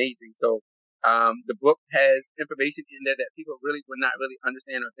amazing. So the book has information in there that people really would not really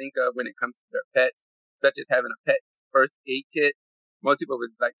understand or think of when it comes to their pets, such as having a pet first aid kit. Most people would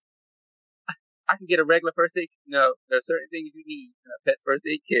be like, I can get a regular first aid kit. No, there are certain things you need in a pet's first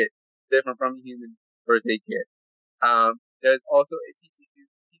aid kit, different from a human first aid kit. There's also, it teaches you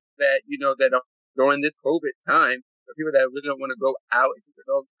that, that during this COVID time, for people that really don't want to go out and take their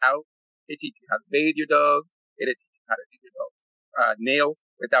dogs out, it teaches you how to bathe your dogs. It'll teach you how to do your dogs' nails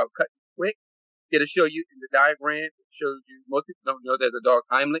without cutting quick. It'll show you in the diagram. It shows you, most people don't know there's a dog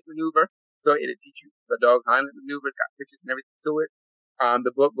Heimlich maneuver. So it'll teach you the dog Heimlich maneuver. It's got pictures and everything to it.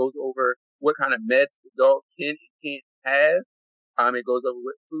 The book goes over what kind of meds the dog can and can't have. It goes over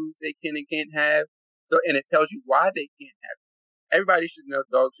what foods they can and can't have. So, and it tells you why they can't have it. Everybody should know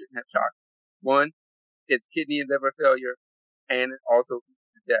dogs shouldn't have chocolate. One, it's kidney and liver failure, and it also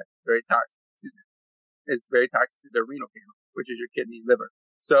leads to death. Very toxic to them. It's very toxic to the renal panel, which is your kidney and liver.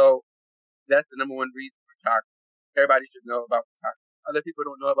 So that's the number one reason for chocolate. Everybody should know about chocolate. Other people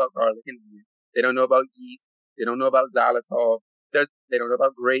don't know about garlic and onion. They don't know about yeast. They don't know about xylitol. They don't know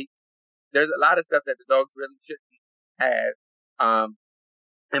about grapes. There's a lot of stuff that the dogs really shouldn't have.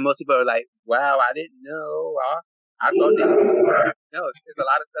 And most people are like, wow, I didn't know. I thought they were No, there's a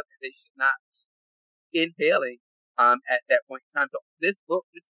lot of stuff that they should not be inhaling at that point in time. So this book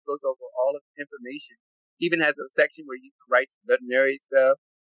goes over all of the information, even has a section where you can write veterinary stuff,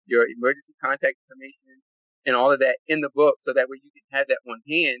 your emergency contact information, and all of that in the book, so that way you can have that on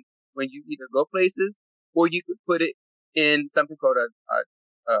hand when you either go places, or you could put it in something called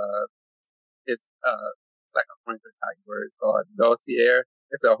it's like a Franklin type word. It's called dossier.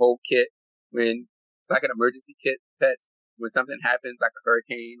 It's a whole kit when it's like an emergency kit pets. When something happens, like a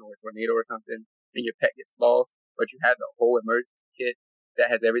hurricane or a tornado or something, and your pet gets lost, but you have the whole emergency kit that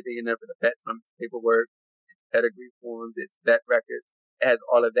has everything in there for the pet, from its paperwork, its pedigree forms, its vet records. It has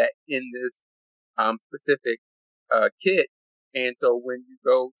all of that in this specific kit. And so when you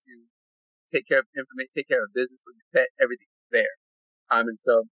go to take care of information, take care of business with your pet, everything's there. And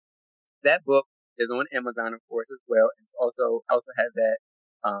so that book is on Amazon, of course, as well. And also, I also have that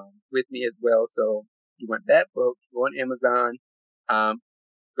with me as well. So you want that book, go on Amazon,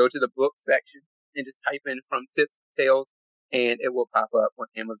 go to the book section and just type in From Tips to Tales, and it will pop up on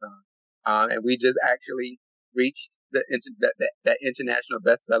Amazon. And we just actually reached that international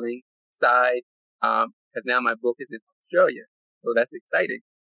best-selling side, because now my book is in Australia. So that's exciting.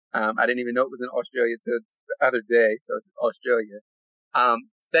 I didn't even know it was in Australia till the other day. So it's in Australia.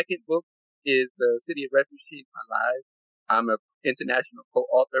 Second book is The City of Refuge Changed My Life. I'm an international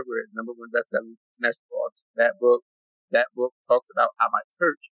co-author. We're number one best-selling international co-author for that book. That book talks about how my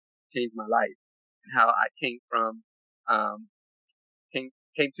church changed my life and how I came to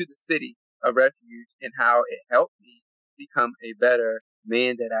the city of refuge, and how it helped me become a better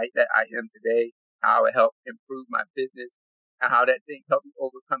man that I am today. How it helped improve my business, and how that thing helped me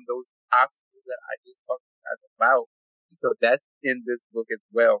overcome those obstacles that I just talked to you guys about. And so that's in this book as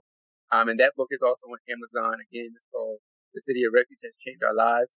well. And that book is also on Amazon. Again, it's called The City of Refuge Has Changed Our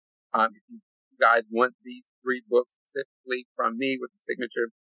Lives. If you guys want these 3 books specifically from me with the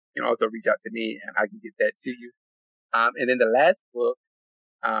signature, you can also reach out to me and I can get that to you. And then the last book,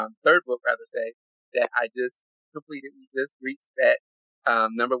 third book, rather say, that I just completed, we just reached that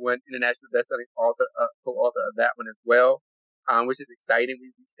number one international bestselling co-author of that one as well, which is exciting.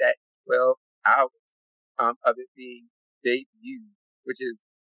 We reached that 12 hours of it being debuted, which is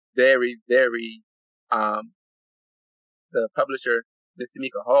very, very, the publisher, Miss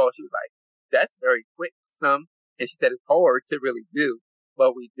Tamika Hall, she was like, that's very quick for some. And she said it's hard to really do,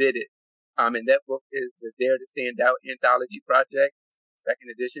 but we did it. And that book is the Dare to Stand Out Anthology Project, second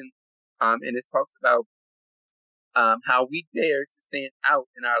edition. And it talks about how we dare to stand out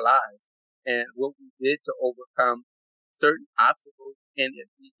in our lives and what we did to overcome certain obstacles. And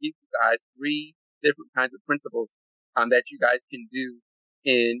we give you guys 3 different kinds of principles that you guys can do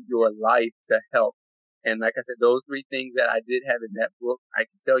in your life to help. And like I said, those 3 things that I did have in that book, I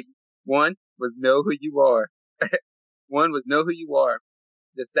can tell you, one was know who you are. One was know who you are.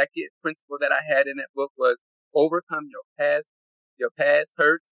 The second principle that I had in that book was overcome your past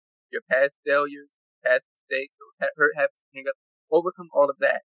hurts, your past failures, past mistakes, those hurt habits, hang up. Overcome all of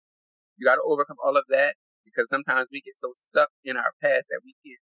that. You got to overcome all of that, because sometimes we get so stuck in our past that we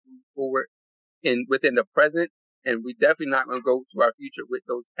can't move forward within the present, and we definitely not going to go to our future with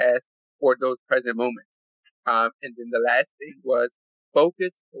those past or those present moments. And then the last thing was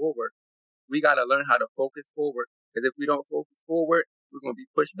focus forward. We got to learn how to focus forward, because if we don't focus forward, we're going to be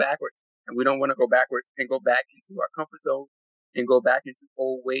pushed backwards, and we don't want to go backwards and go back into our comfort zone and go back into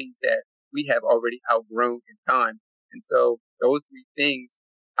old ways that we have already outgrown in time. And so those 3 things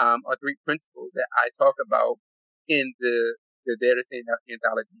are 3 principles that I talk about in the Dare to Stand Out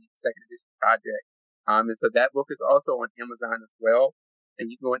Anthology second edition project. And so that book is also on Amazon as well.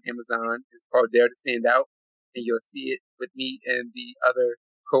 And you can go on Amazon. It's called Dare to Stand Out, and you'll see it with me and the other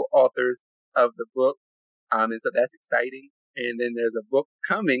co-authors of the book. And so that's exciting. And then there's a book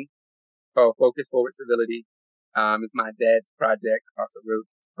coming called Focus Forward Civility. It's my dad's project, also Road's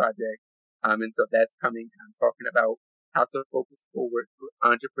project. And so that's coming. I'm talking about how to focus forward through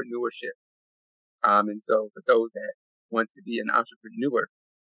entrepreneurship. And so for those that want to be an entrepreneur,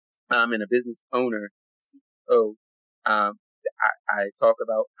 and a business owner, CEO, I talk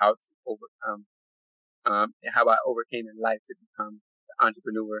about how to overcome, and how I overcame in life to become the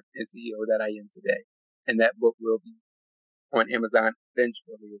entrepreneur and CEO that I am today. And that book will be on Amazon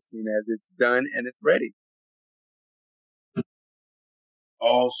eventually, as soon as it's done and it's ready.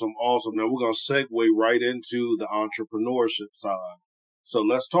 Awesome. Now we're going to segue right into the entrepreneurship side. So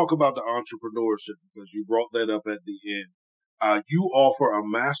let's talk about the entrepreneurship, because you brought that up at the end. You offer a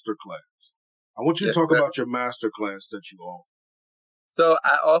master class. I want you to talk about your master class that you offer. So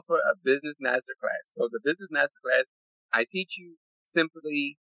I offer a business master class. So the business master class, I teach you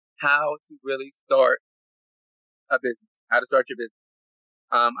simply how to really start a business, how to start your business.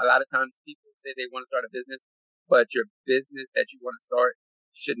 A lot of times people say they want to start a business, but your business that you want to start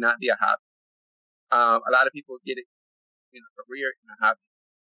should not be a hobby. A lot of people get it in a career and a hobby.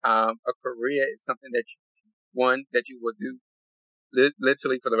 A career is something that you will do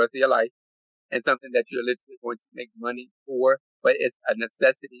literally for the rest of your life, and something that you're literally going to make money for, but it's a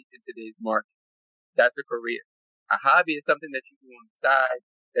necessity in today's market. That's a career. A hobby is something that you do on the side,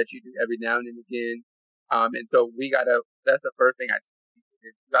 that you do every now and again. And so that's the first thing I teach people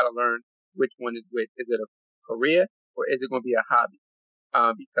is you gotta learn which one is which. Is it a career or is it going to be a hobby?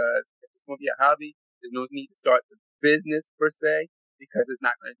 Because if it's going to be a hobby, there's no need to start the business per se, because it's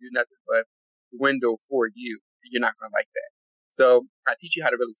not going to do nothing but dwindle for you. You're not going to like that. So I teach you how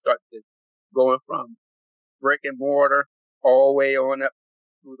to really start this, going from brick and mortar all the way on up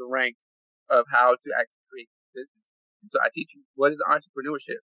through the ranks of how to actually create business. And so I teach you what is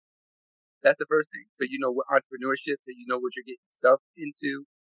entrepreneurship. That's the first thing. So you know what entrepreneurship, so you know what you're getting yourself into.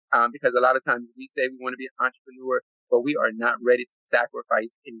 Because a lot of times we say we want to be an entrepreneur, but we are not ready to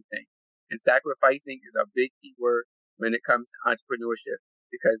sacrifice anything. And sacrificing is a big key word when it comes to entrepreneurship,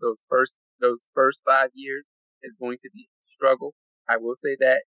 because those first 5 years is going to be a struggle. I will say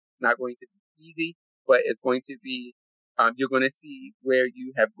that it's not going to be easy, but it's going to be, you're going to see where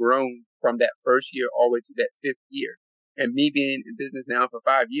you have grown from that first year all the way to that 5th year. And me being in business now for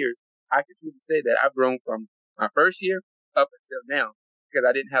 5 years, I can truly say that I've grown from my first year up until now, because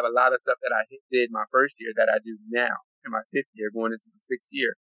I didn't have a lot of stuff that I did my first year that I do now in my 5th year going into the 6th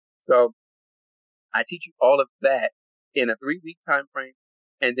year. So I teach you all of that in a 3-week time frame.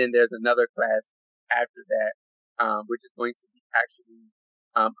 And then there's another class after that, which is going to be actually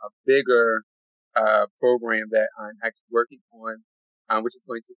a bigger program that I'm actually working on, which is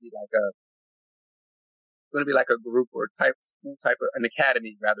going to be like a group or school type of an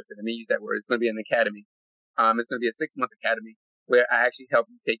academy, rather. So let me use that word. It's going to be an academy. It's going to be a 6-month academy where I actually help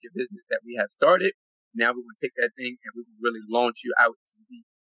you take your business that we have started. Now we're going to take that thing and we're going to really launch you out to the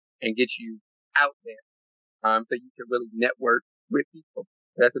and get you out there. So you can really network with people.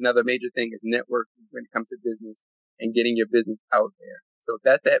 That's another major thing, is networking when it comes to business and getting your business out there. So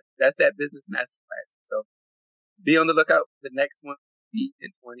that's that business masterclass. So be on the lookout. The next one will be in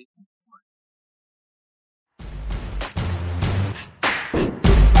 2021.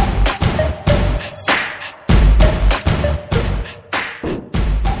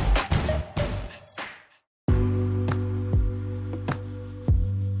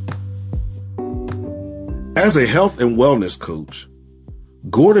 As a health and wellness coach,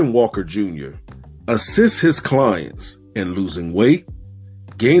 Gordon Walker Jr. assists his clients in losing weight,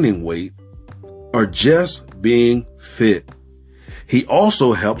 gaining weight, or just being fit. He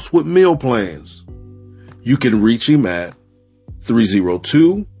also helps with meal plans. You can reach him at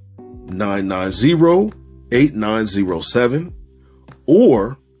 302-990-8907,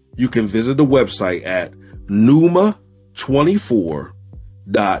 or you can visit the website at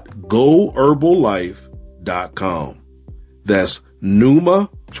numa24.goherbalife.com. That's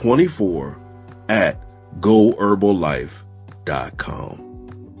Numa24 at goherbalife.com.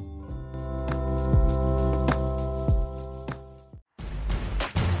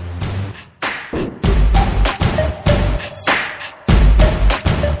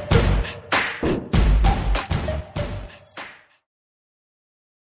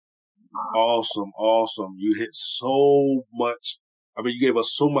 Awesome. You hit so much. You gave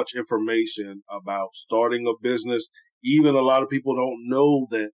us so much information about starting a business. Even a lot of people don't know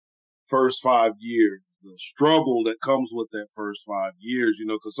that first 5 years, the struggle that comes with that first 5 years,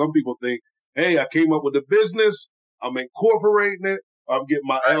 because some people think, hey, I came up with a business, I'm incorporating it, I'm getting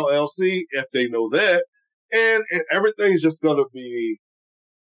my LLC, if they know that, and everything's just going to be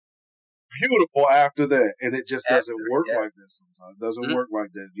beautiful after that. And it just doesn't work like that sometimes. It doesn't work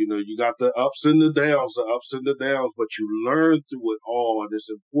like that. You got the ups and the downs, but you learn through it all, and it's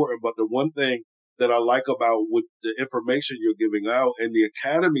important. But the one thing that I like about with the information you're giving out and the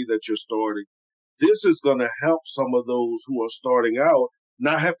academy that you're starting, this is going to help some of those who are starting out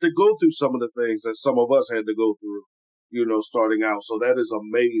not have to go through some of the things that some of us had to go through, starting out. So that is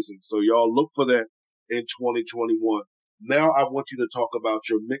amazing. So y'all look for that in 2021. Now I want you to talk about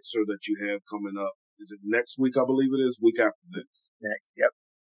your mixer that you have coming up. Is it next week? I believe it is. Week after next. Yep.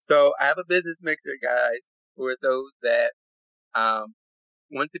 So I have a business mixer, guys, for those that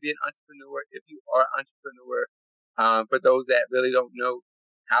want to be an entrepreneur. If you are an entrepreneur, for those that really don't know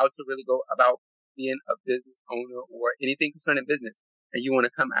how to really go about being a business owner or anything concerning business, and you want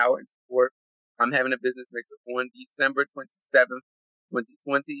to come out and support, I'm having a business mixer on December 27th, 2020. It's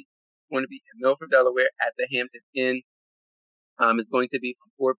going to be in Milford, Delaware at the Hampton Inn. It's going to be from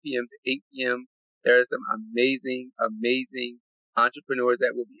 4 p.m. to 8 p.m. There are some amazing entrepreneurs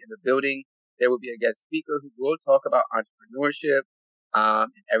that will be in the building. There will be a guest speaker who will talk about entrepreneurship,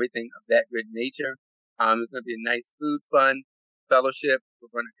 and everything of that good nature. There's going to be a nice food, fun, fellowship. We're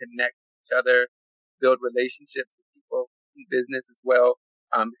going to connect each other, build relationships with people in business as well,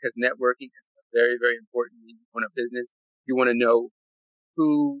 because networking is very, very important when you own a business. You want to know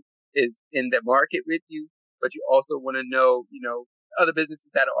who is in the market with you, but you also want to know, other businesses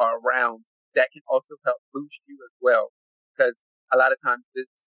that are around that can also help boost you as well. Because a lot of times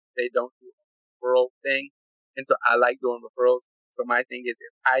they don't do a referral thing. And so I like doing referrals. So my thing is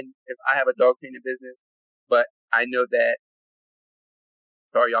if I have a dog training business, but I know that,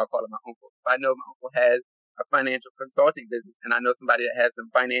 sorry, y'all call him my uncle. If I know my uncle has a financial consulting business and I know somebody that has some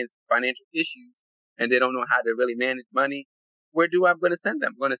financial issues and they don't know how to really manage money, where do I'm going to send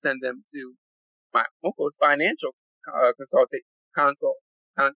them? I'm going to send them to my uncle's financial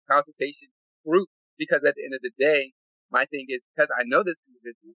consultation group, because at the end of the day, my thing is, because I know this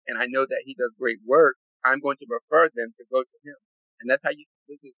individual and I know that he does great work, I'm going to refer them to go to him. And that's how you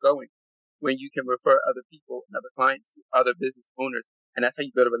keep business going, when you can refer other people and other clients to other business owners. And that's how you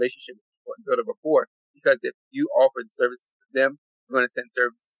build a relationship with people and build a rapport. Because if you offer the services to them, they're going to send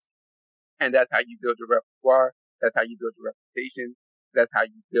services to you. And that's how you build your repertoire. That's how you build your reputation. That's how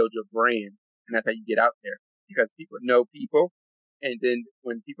you build your brand. And that's how you get out there. Because people know people. And then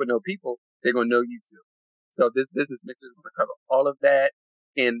when people know people, they're going to know you too. So this business mixer is going to cover all of that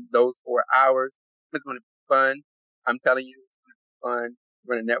in those 4 hours. It's going to be fun. I'm telling you, it's going to be fun.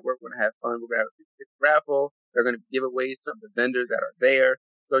 We're going to network. We're going to have fun. We're going to have a big raffle. They're going to give giveaways from the vendors that are there.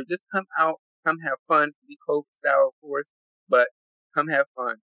 So just come out, come have fun. It's going to be COVID style, of course, but come have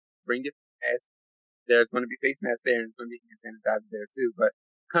fun. Bring your mask. There's going to be face masks there, and there's going to be hand sanitizer there too. But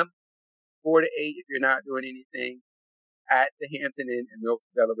come 4 to 8 if you're not doing anything at the Hampton Inn in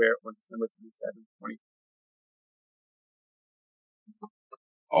Milford, Delaware on December 27th, 2020.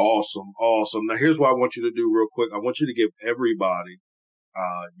 Awesome. Awesome. Now, here's what I want you to do real quick. I want you to give everybody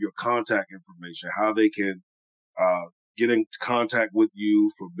your contact information, how they can get in contact with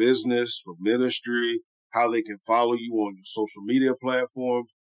you for business, for ministry, how they can follow you on your social media platforms.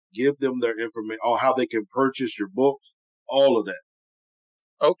 Give them their information, or how they can purchase your books, all of that.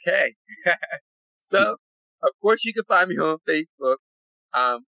 Okay. So, of course, you can find me on Facebook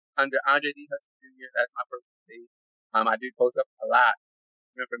under Andre D. Hudson Jr. That's my personal page. I do post up a lot of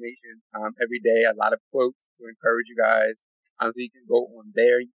information every day, a lot of quotes to encourage you guys. So you can go on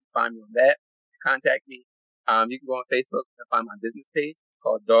there. You can find me on that. Contact me. You can go on Facebook and find my business page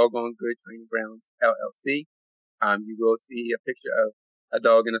called Doggone Good Training Grounds LLC. You will see a picture of a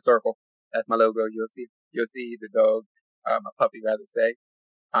dog in a circle. That's my logo. You'll see the dog, a puppy rather say.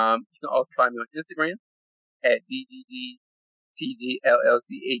 You can also find me on Instagram at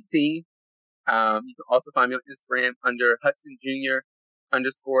DGGTGLLC18. You can also find me on Instagram under Hudson Jr.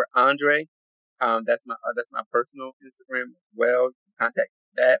 _Andre. That's my personal Instagram as well. You can contact me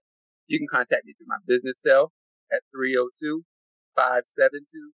with that. You can contact me through my business cell at 302-572-9146.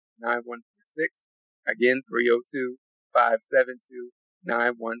 Again,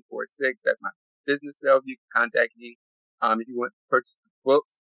 302-572-9146. That's my business cell. You can contact me. If you want to purchase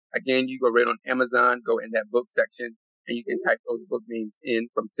books, again, you go right on Amazon, go in that book section, and you can type those book names in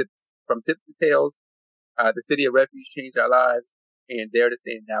from tips to tales. The City of Refuge Changed Our Lives, and Dare to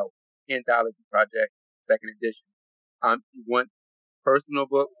Stand Out, Anthology Project, 2nd edition. If you want personal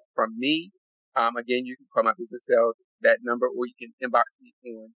books from me, again, you can call my business cell, that number, or you can inbox me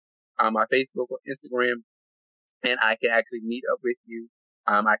on my Facebook or Instagram, and I can actually meet up with you.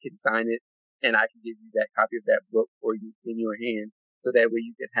 I can sign it, and I can give you that copy of that book for you in your hand, so that way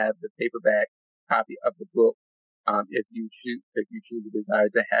you can have the paperback copy of the book, if you truly desire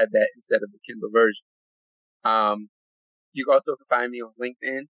to have that instead of the Kindle version. You also can find me on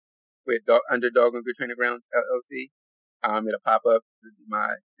LinkedIn with under Doggone Good Training Grounds LLC. It'll pop up.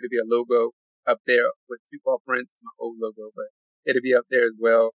 It'll be a logo up there with two paw prints. It's my old logo, but it'll be up there as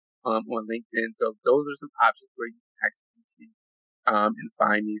well on LinkedIn. So those are some options where you can actually reach me and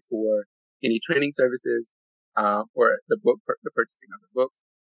find me for any training services or the purchasing of the books.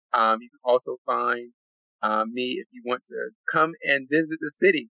 You can also find me if you want to come and visit the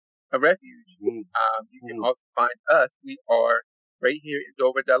City of Refuge. You can also find us. We are right here in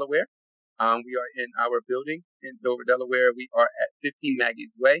Dover, Delaware. We are in our building in Dover, Delaware. We are at 15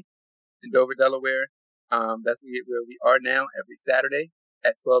 Maggie's Way in Dover, Delaware. That's where we are now every Saturday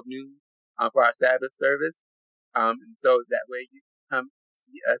at 12 noon for our Sabbath service. And so that way you can come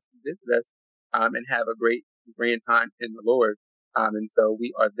see us and visit us and have a great grand time in the Lord. And so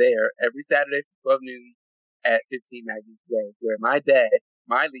we are there every Saturday from 12 noon at 15 Maggie's Way, where my dad,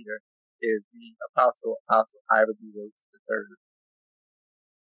 my leader, is the Apostle Ira B. Rhodes III.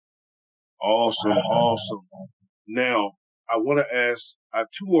 Awesome, awesome. Now, I want to ask, I have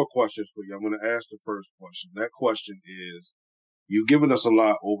two more questions for you. I'm going to ask the first question. That question is, you've given us a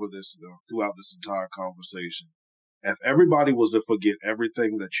lot over this, throughout this entire conversation. If everybody was to forget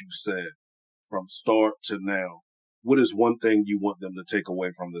everything that you said from start to now, what is one thing you want them to take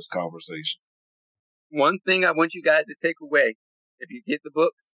away from this conversation? One thing I want you guys to take away, if you get the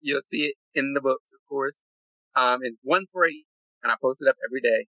books, you'll see it in the books, of course. It's one phrase, and I post it up every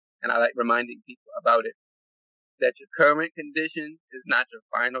day, and I like reminding people about it, that your current condition is not your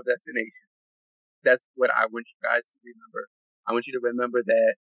final destination. That's what I want you guys to remember. I want you to remember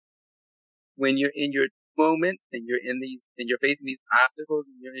that when you're in your moments and you're facing these obstacles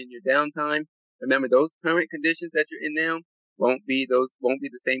and you're in your downtime, remember those current conditions that you're in now won't be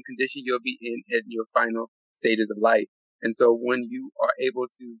the same condition you'll be in your final stages of life. And so when you are able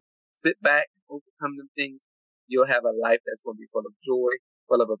to sit back and overcome them things, you'll have a life that's going to be full of joy,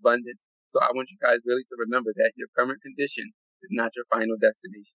 full of abundance. So I want you guys really to remember that your current condition is not your final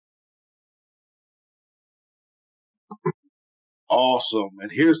destination. Awesome.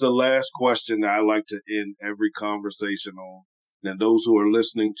 And here's the last question that I like to end every conversation on. And those who are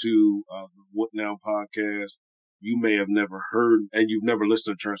listening to the What Now podcast, you may have never heard, and you've never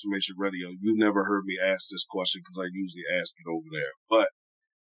listened to Transformation Radio, you've never heard me ask this question because I usually ask it over there. But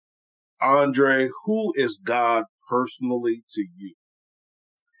Andre, who is God personally to you?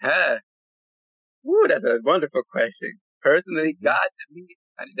 Ooh, that's a wonderful question. Personally, God to me,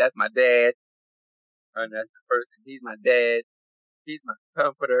 that's my dad. And that's the person. He's my dad. He's my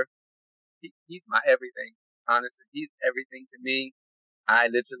comforter. He's my everything. Honestly, he's everything to me. I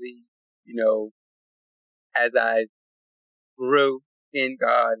literally, as I grew in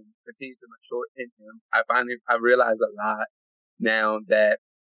God and continue to mature in Him, I realized a lot now that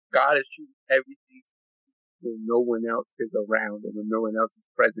God is truly everything when no one else is around and when no one else is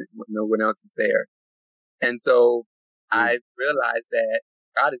present, when no one else is there. And so I realized that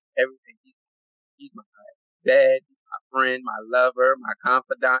God is everything. He's my dad, he's my friend, my lover, my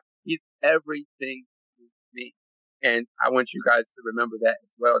confidant. He's everything to me. And I want you guys to remember that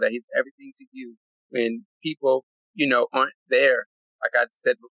as well, that he's everything to you when people, aren't there. Like I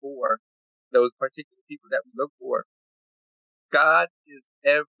said before, those particular people that we look for. God is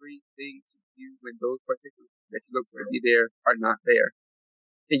everything to you when those particular people that you look for to be there are not there.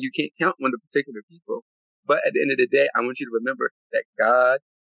 And you can't count on the particular people. But at the end of the day, I want you to remember that God,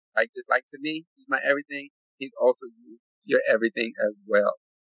 just like to me, he's my everything. He's also your everything as well.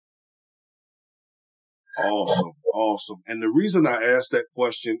 Awesome. Awesome. And the reason I asked that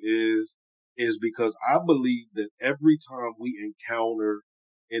question is because I believe that every time we encounter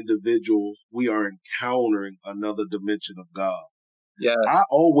individuals, we are encountering another dimension of God. Yeah. I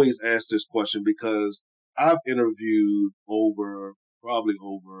always ask this question because I've interviewed probably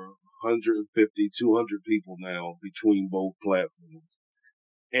over 150, 200 people now between both platforms.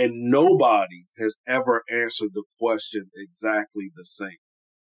 And nobody has ever answered the question exactly the same.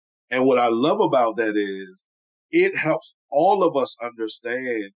 And what I love about that is it helps all of us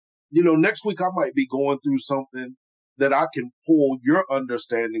understand, next week I might be going through something that I can pull your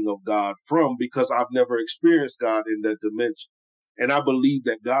understanding of God from because I've never experienced God in that dimension. And I believe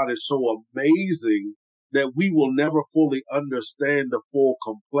that God is so amazing that we will never fully understand the full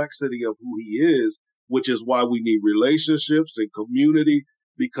complexity of who he is, which is why we need relationships and community,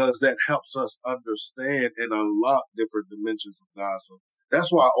 because that helps us understand and unlock different dimensions of God. So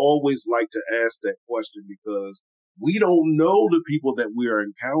that's why I always like to ask that question, because we don't know the people that we are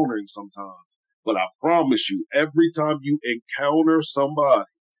encountering sometimes. But I promise you, every time you encounter somebody,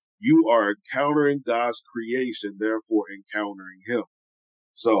 you are encountering God's creation, therefore encountering him.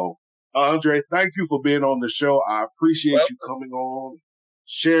 So, Andre, thank you for being on the show. I appreciate you coming on,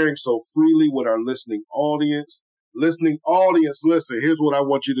 sharing so freely with our listening audience. Listening audience, listen, here's what I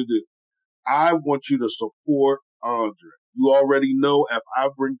want you to do. I want you to support Andre. You already know if I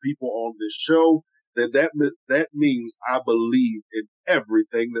bring people on this show, that means I believe in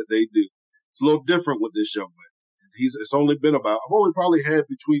everything that they do. It's a little different with this young man. It's only been I've only probably had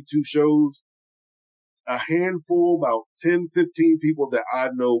between two shows, a handful, about 10, 15 people that I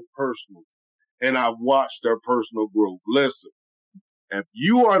know personally, and I've watched their personal growth. Listen, if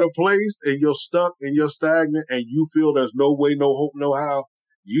you are at a place and you're stuck and you're stagnant and you feel there's no way, no hope, no how,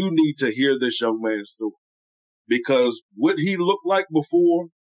 you need to hear this young man's story. Because what he looked like before,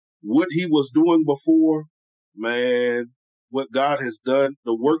 what he was doing before, man, what God has done,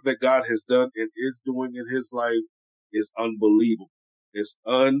 the work that God has done and is doing in his life is unbelievable. It's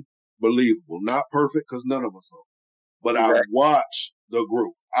unbelievable. Not perfect, because none of us are. But exactly. I've watched the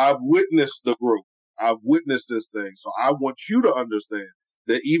growth. I've witnessed the growth. I've witnessed this thing. So I want you to understand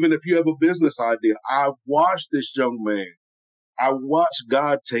that even if you have a business idea, I watched this young man. I watched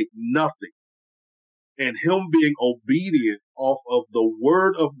God take nothing and him being obedient off of the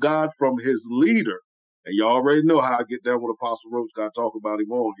word of God from his leader. And you already know how I get down with Apostle Roach. I talk about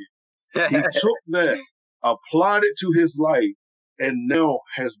him on here. He took that, applied it to his life, and now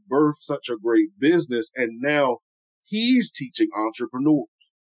has birthed such a great business. And now he's teaching entrepreneurs.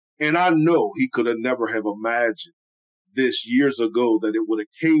 And I know he could have never have imagined this years ago that it would have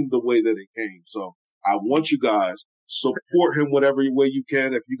came the way that it came. So I want you guys, support him whatever way you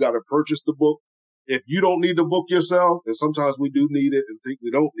can. If you got to purchase the book, if you don't need the book yourself, and sometimes we do need it and think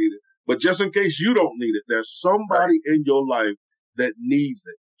we don't need it, but just in case you don't need it, there's somebody in your life that needs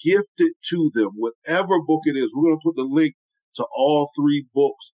it. Gift it to them, whatever book it is. We're going to put the link to all 3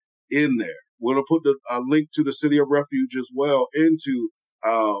 books in there. We're going to put a link to the City of Refuge as well into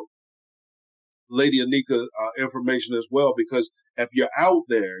Lady Anika information as well, because if you're out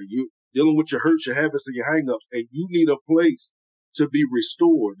there, you dealing with your hurts, your habits, and your hangups, and you need a place to be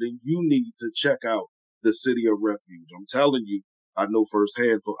restored, then you need to check out the City of Refuge. I'm telling you, I know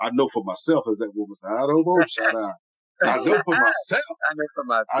firsthand. I know for myself, as that woman said, I don't know, shout out. I know for myself. I know for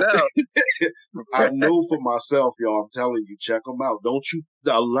myself. I know for myself, y'all. I'm telling you, check them out. Don't you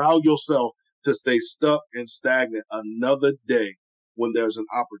allow yourself to stay stuck and stagnant another day when there's an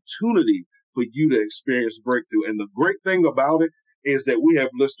opportunity for you to experience breakthrough. And the great thing about it is that we have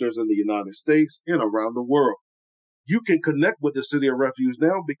listeners in the United States and around the world. You can connect with the City of Refuge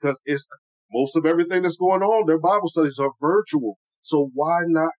now because it's most of everything that's going on. Their Bible studies are virtual. So why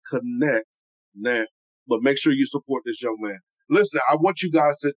not connect now? But make sure you support this young man. Listen, I want you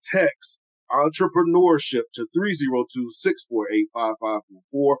guys to text entrepreneurship to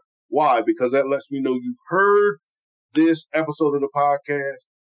 302-648-5544. Why? Because that lets me know you've heard this episode of the podcast,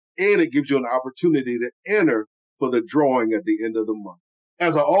 and it gives you an opportunity to enter for the drawing at the end of the month.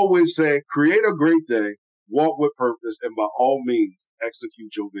 As I always say, create a great day, walk with purpose, and by all means,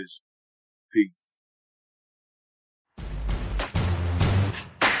 execute your vision. Peace.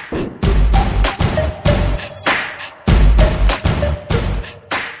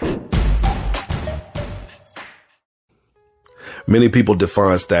 Many people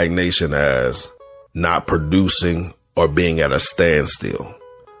define stagnation as not producing or being at a standstill.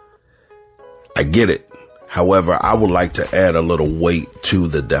 I get it. However, I would like to add a little weight to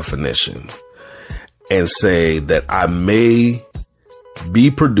the definition and say that I may be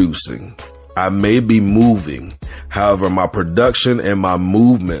producing, I may be moving. However, my production and my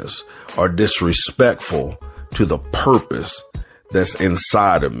movements are disrespectful to the purpose that's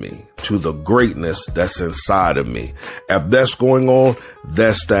inside of me, to the greatness that's inside of me. If that's going on,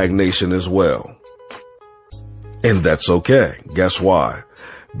 that's stagnation as well. And that's okay. Guess why?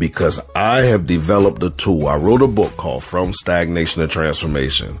 Because I have developed a tool. I wrote a book called From Stagnation to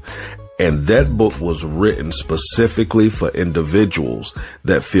Transformation. And that book was written specifically for individuals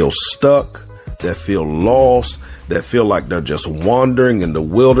that feel stuck, that feel lost, that feel like they're just wandering in the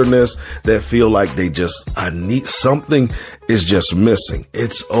wilderness, that feel like I need something is just missing.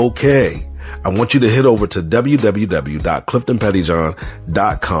 It's okay. I want you to head over to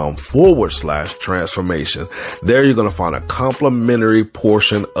www.cliftonpettyjohn.com/transformation. There you're going to find a complimentary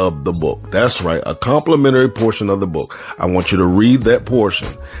portion of the book. That's right. A complimentary portion of the book. I want you to read that portion.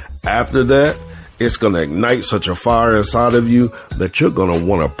 After that, it's going to ignite such a fire inside of you that you're going to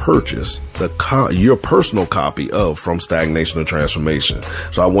want to purchase your personal copy of From Stagnation to Transformation.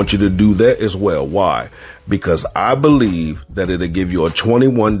 So I want you to do that as well. Why? Because I believe that it'll give you a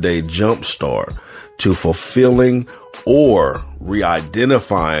 21-day jump start to fulfilling or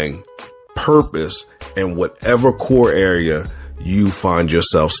re-identifying purpose in whatever core area you find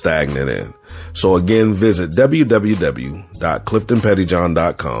yourself stagnant in. So again, visit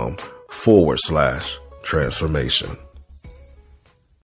www.cliftonpettyjohn.com/transformation.